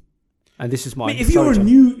recommendation, and this is my. If you're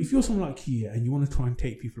someone like Kia and you want to try and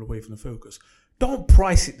take people away from the Focus, don't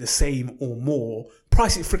price it the same or more.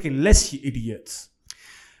 Price it freaking less, you idiots.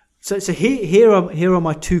 So here are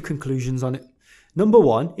my two conclusions on it. Number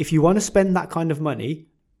one, if you want to spend that kind of money,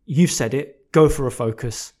 you've said it, go for a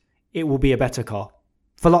Focus. It will be a better car.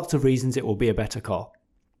 For lots of reasons, it will be a better car.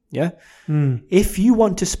 Yeah? If you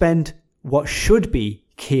want to spend what should be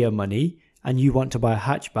Kia money and you want to buy a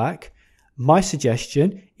hatchback, my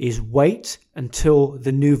suggestion is wait until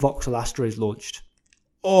the new Vauxhall Astra is launched.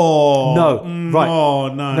 Oh. No. Right.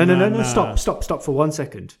 Oh, no. Stop for 1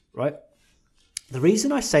 second. Right? The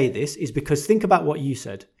reason I say this is because think about what you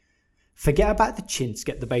said. Forget about the chintz,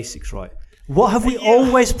 get the basics right. What have we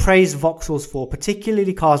always praised Vauxhalls for,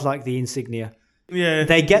 particularly cars like the Insignia? Yeah.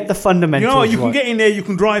 They get the fundamentals you can get in there, you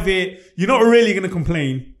can drive it. You're not really going to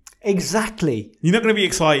complain. Exactly. You're not going to be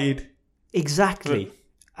excited. Exactly.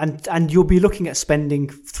 And you'll be looking at spending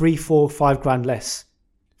 3, 4, 5 grand less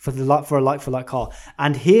for a like-for-like car.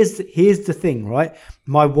 And here's the thing, right?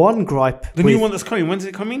 My one gripe... The new one that's coming, when's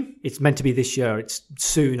it coming? It's meant to be this year. It's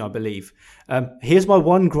soon, I believe. Here's my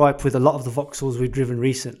one gripe with a lot of the Vauxhalls we've driven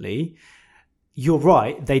recently. You're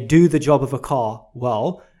right. They do the job of a car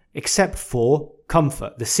well, except for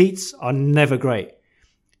comfort. The seats are never great.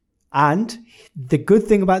 And the good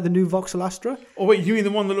thing about the new Vauxhall Astra... Oh, wait, you mean the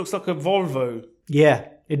one that looks like a Volvo? Yeah,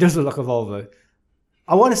 it does look like a Volvo.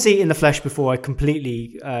 I want to see it in the flesh before I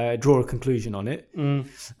completely draw a conclusion on it.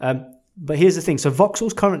 But here's the thing. So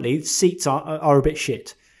Vauxhalls currently, seats are a bit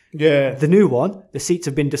shit. Yeah. The new one, the seats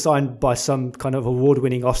have been designed by some kind of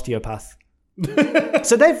award-winning osteopath.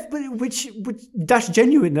 So which that's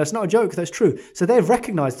genuine. That's not a joke. That's true. So they've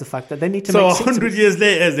recognised the fact that they need to. So make 100 years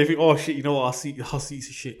later, they think, oh shit, you know what? Our seats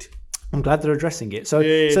are shit. I'm glad they're addressing it. So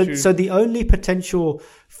true. So the only potential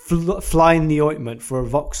fly in the ointment for a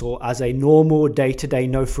Vauxhall as a normal day-to-day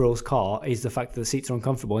no-frills car is the fact that the seats are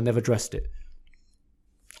uncomfortable, and they've addressed it.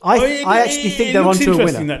 I actually think they're onto a winner.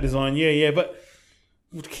 Interesting, that design. Yeah, but.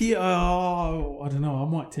 With Kia, I don't know. I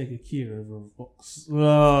might take a Kia over a Vauxhall.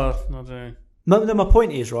 I don't know. No, my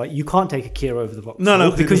point is, right, you can't take a Kia over the Vauxhall.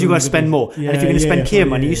 No, because you're going to spend more. Yeah, and if you're going to spend Kia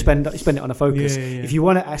money, you spend it on a Focus. Yeah. If you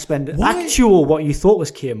want to spend actual what you thought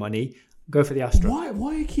was Kia money, go for the Astra.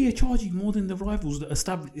 Why are Kia charging more than the rivals, the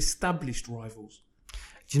established rivals?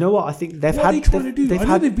 Do you know what? I think they've what had... What are they trying to do? I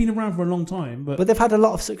know they've been around for a long time, but they've had a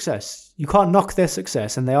lot of success. You can't knock their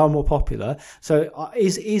success, and they are more popular. So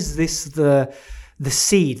is this the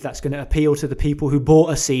seed that's going to appeal to the people who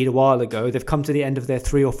bought a seed a while ago? They've come to the end of their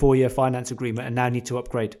 3 or 4 year finance agreement and now need to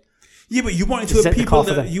upgrade. Yeah, but you wanted to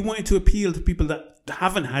appeal to people that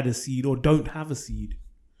haven't had a seed or don't have a seed.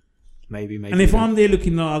 Maybe. And if I'm there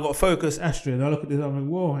looking, I got a Focus Astra, and I look at this, I'm like,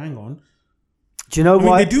 whoa, hang on. Do you know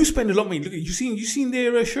why? They do spend a lot of money. Look, you seen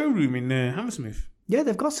their showroom in Hammersmith? Yeah,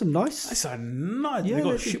 they've got some nice. That's a nice. Yeah, they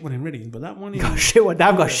got a shit one in Reading, but that one in shit one.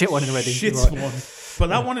 They've got a shit one in Reading. Shit one. But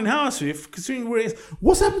that one in Hammersmith, considering where it is,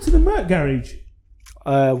 what's happened to the Merc garage?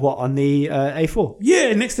 What, on the A4?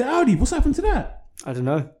 Yeah, next to Audi. What's happened to that? I don't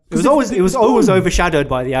know. It was always overshadowed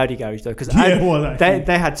by the Audi garage though, because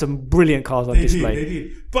they had some brilliant cars on display. They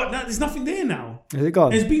did. But there's nothing there now. Is it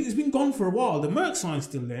gone? It's been gone for a while. The Merc sign's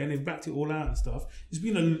still there, and they've backed it all out and stuff. It's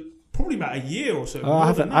been probably about a year or so. I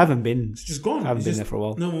haven't been. It's just gone. I haven't been there for a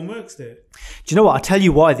while. No more Mercs there. Do you know what? I'll tell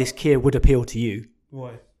you why this Kia would appeal to you.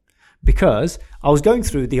 Why? Because I was going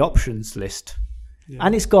through the options list,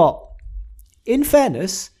 and it's got, in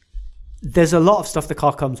fairness, there's a lot of stuff the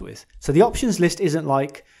car comes with. So the options list isn't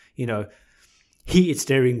like, heated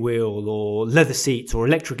steering wheel or leather seats or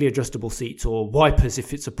electrically adjustable seats or wipers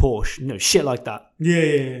if it's a Porsche, shit like that.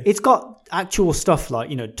 Yeah. It's got actual stuff like,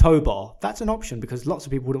 tow bar. That's an option because lots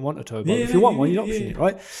of people wouldn't want a tow bar. If you want one, you option it,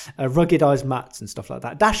 right? Ruggedized mats and stuff like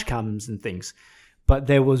that. Dash cams and things. But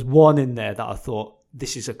there was one in there that I thought,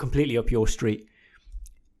 this is a completely up your street.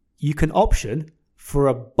 You can option for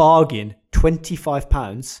a bargain,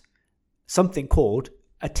 £25, something called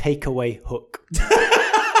a takeaway hook.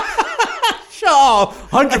 Shut up.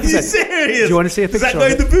 100%. Are you serious? Do you want to see a picture? Does that go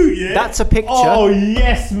in the boot, yeah? That's a picture. Oh,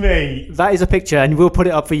 yes, mate. That is a picture, and we'll put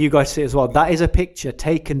it up for you guys to see as well. That is a picture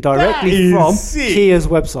taken directly from sick. Kia's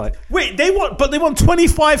website. Wait, they want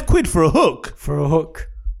 £25 for a hook. For a hook.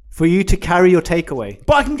 For you to carry your takeaway.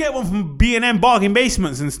 But I can get one from B&M Bargain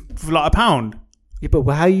Basements and for like £1. Yeah, but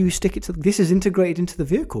how you stick it to... This is integrated into the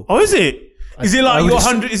vehicle. Oh, is it? Is it like I your would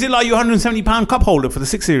 100? Is it like your £170 cup holder for the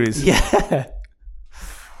 6 Series? Yeah.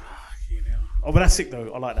 Oh, but that's sick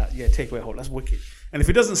though. I like that. Yeah, takeaway holder. That's wicked. And if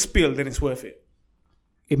it doesn't spill, then it's worth it.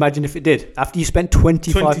 Imagine if it did. After you spent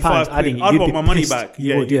 £25 adding it, I'd you'd want be my money pissed. back. You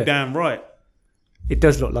Yeah, would, you're damn right. It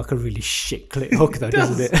does look like a really shit clip hook though,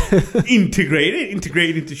 doesn't it?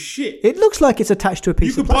 Integrated into shit. It looks like it's attached to a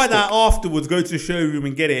piece You of could buy plastic. that afterwards, go to the showroom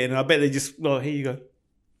and get it, and I bet they just, oh, here you go.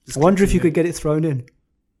 I wonder if you could get it thrown in.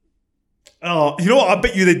 Oh, you know what? I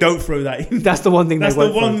bet you they don't throw that in. That's the one thing That's they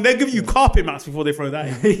won't the one. throw. They'll give you carpet mats before they throw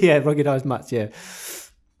that in. Yeah, ruggedized mats, yeah.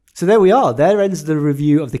 So there we are. There ends the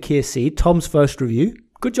review of the Kia Ceed. Tom's first review.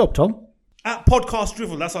 Good job, Tom. At Podcast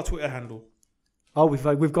Drivel, that's our Twitter handle. Oh,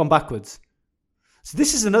 we've gone backwards. So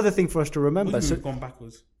this is another thing for us to remember. What do you So, mean we've gone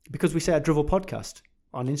backwards? because we say a Drivel Podcast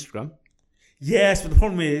on Instagram. Yes, but the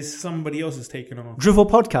problem is somebody else has taken on. Drivel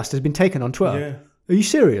Podcast has been taken on Twitter. Yeah. Are you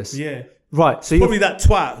serious? Yeah. Right. So Probably that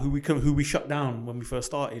twat who we shut down when we first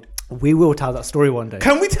started. we will tell that story one day.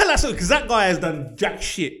 Can we tell that story? Because that guy has done jack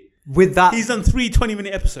shit. With that, He's done 3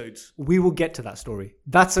 20-minute episodes. we will get to that story.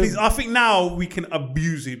 That's Please, I think now we can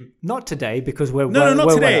abuse him. not today because we're No, not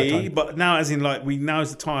we're today, way out of time. but now as in like now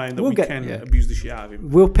is the time that We'll we get- can yeah. abuse the shit out of him.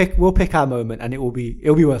 We'll pick our moment, and it'll be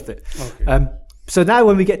worth it. Okay. So now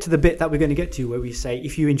when we get to the bit that we're going to get to, where we say,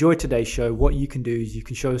 if you enjoyed today's show, what you can do is you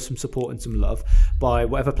can show us some support and some love by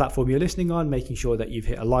whatever platform you're listening on, making sure that you've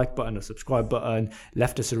hit a like button, a subscribe button,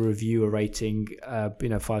 left us a review, a rating,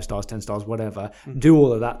 5 stars, 10 stars, whatever. Do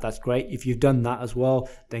all of that. That's great. If you've done that as well,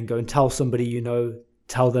 then go and tell somebody you know,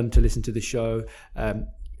 tell them to listen to the show.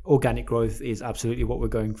 Organic growth is absolutely what we're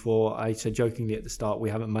going for. I said jokingly at the start, we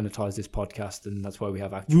haven't monetized this podcast, and that's why we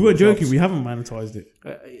have actual We were joking. results. We haven't monetized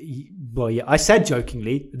it. Well, yeah, I said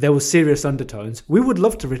jokingly. There was serious undertones. We would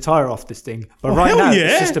love to retire off this thing, but Oh, right hell now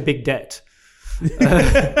yeah. it's just a big debt.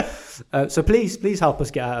 So please help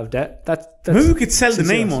us get out of debt. That's Maybe we could sell the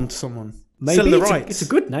sincere. name on to someone. Maybe sell the it's rights. it's a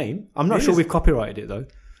good name. I'm not It sure is. we've copyrighted it though.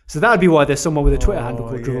 So that would be why there's someone with a Twitter handle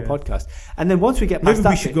called Drivel yeah. Podcast. And then once we get past Maybe that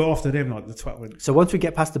we should bit, go after them like the twat went. so once we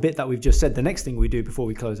get past the bit that we've just said, the next thing we do before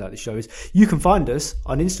we close out the show is you can find us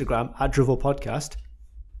on Instagram at Drivel Podcast.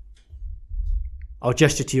 I'll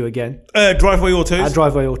gesture to you again. Driveway Autos. At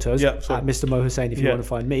Driveway Autos. Yeah, sorry. At Mr. Mo Hussein if you Yeah. want to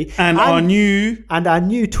find me. and our new, And our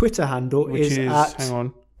new Twitter handle which is is, at hang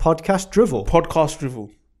on, Podcast Drivel. Podcast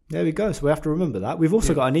Drivel. There we go. So we have to remember that. We've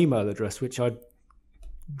also got an email address which I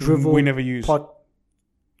Drivel We never use.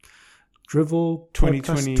 Drivel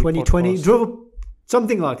 2020 2020 podcast. Drivel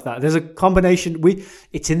something like that. There's a combination.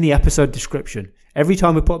 It's in the episode description. Every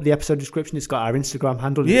time we put up the episode description, it's got our Instagram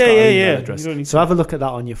handle. It's Yeah, got our yeah, email yeah. address. You don't need So have a look at that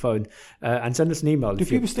on your phone and send us an email Do if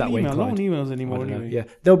you're people still that way email? No one inclined. emails I anymore don't know. anyway. Yeah,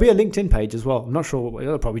 there'll be a LinkedIn page as well. I'm not sure.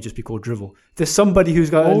 It'll probably just be called Drivel. If there's somebody who's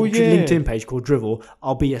got Oh, a yeah. LinkedIn page called Drivel,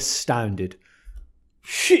 I'll be astounded.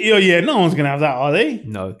 Shit, yeah, no one's going to have that, are they?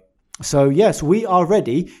 No. So yes, we are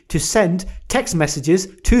ready to send text messages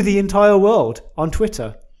to the entire world on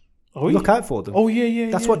Twitter. Oh, Look out for them. Oh, yeah.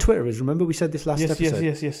 That's what Twitter is. Remember we said this last episode?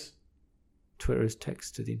 Yes. Twitter is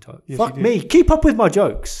text to the entire... Yes, Fuck you me. Keep up with my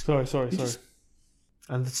jokes. Sorry.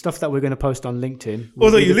 And the stuff that we're going to post on LinkedIn... will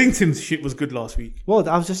Although be your the- LinkedIn shit was good last week. Well,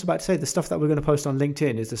 I was just about to say the stuff that we're going to post on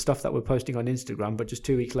LinkedIn is the stuff that we're posting on Instagram, but just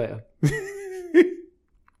 2 weeks later.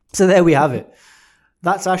 So there we have it.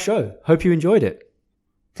 That's our show. Hope you enjoyed it.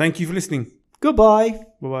 Thank you for listening. Goodbye.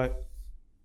 Bye-bye.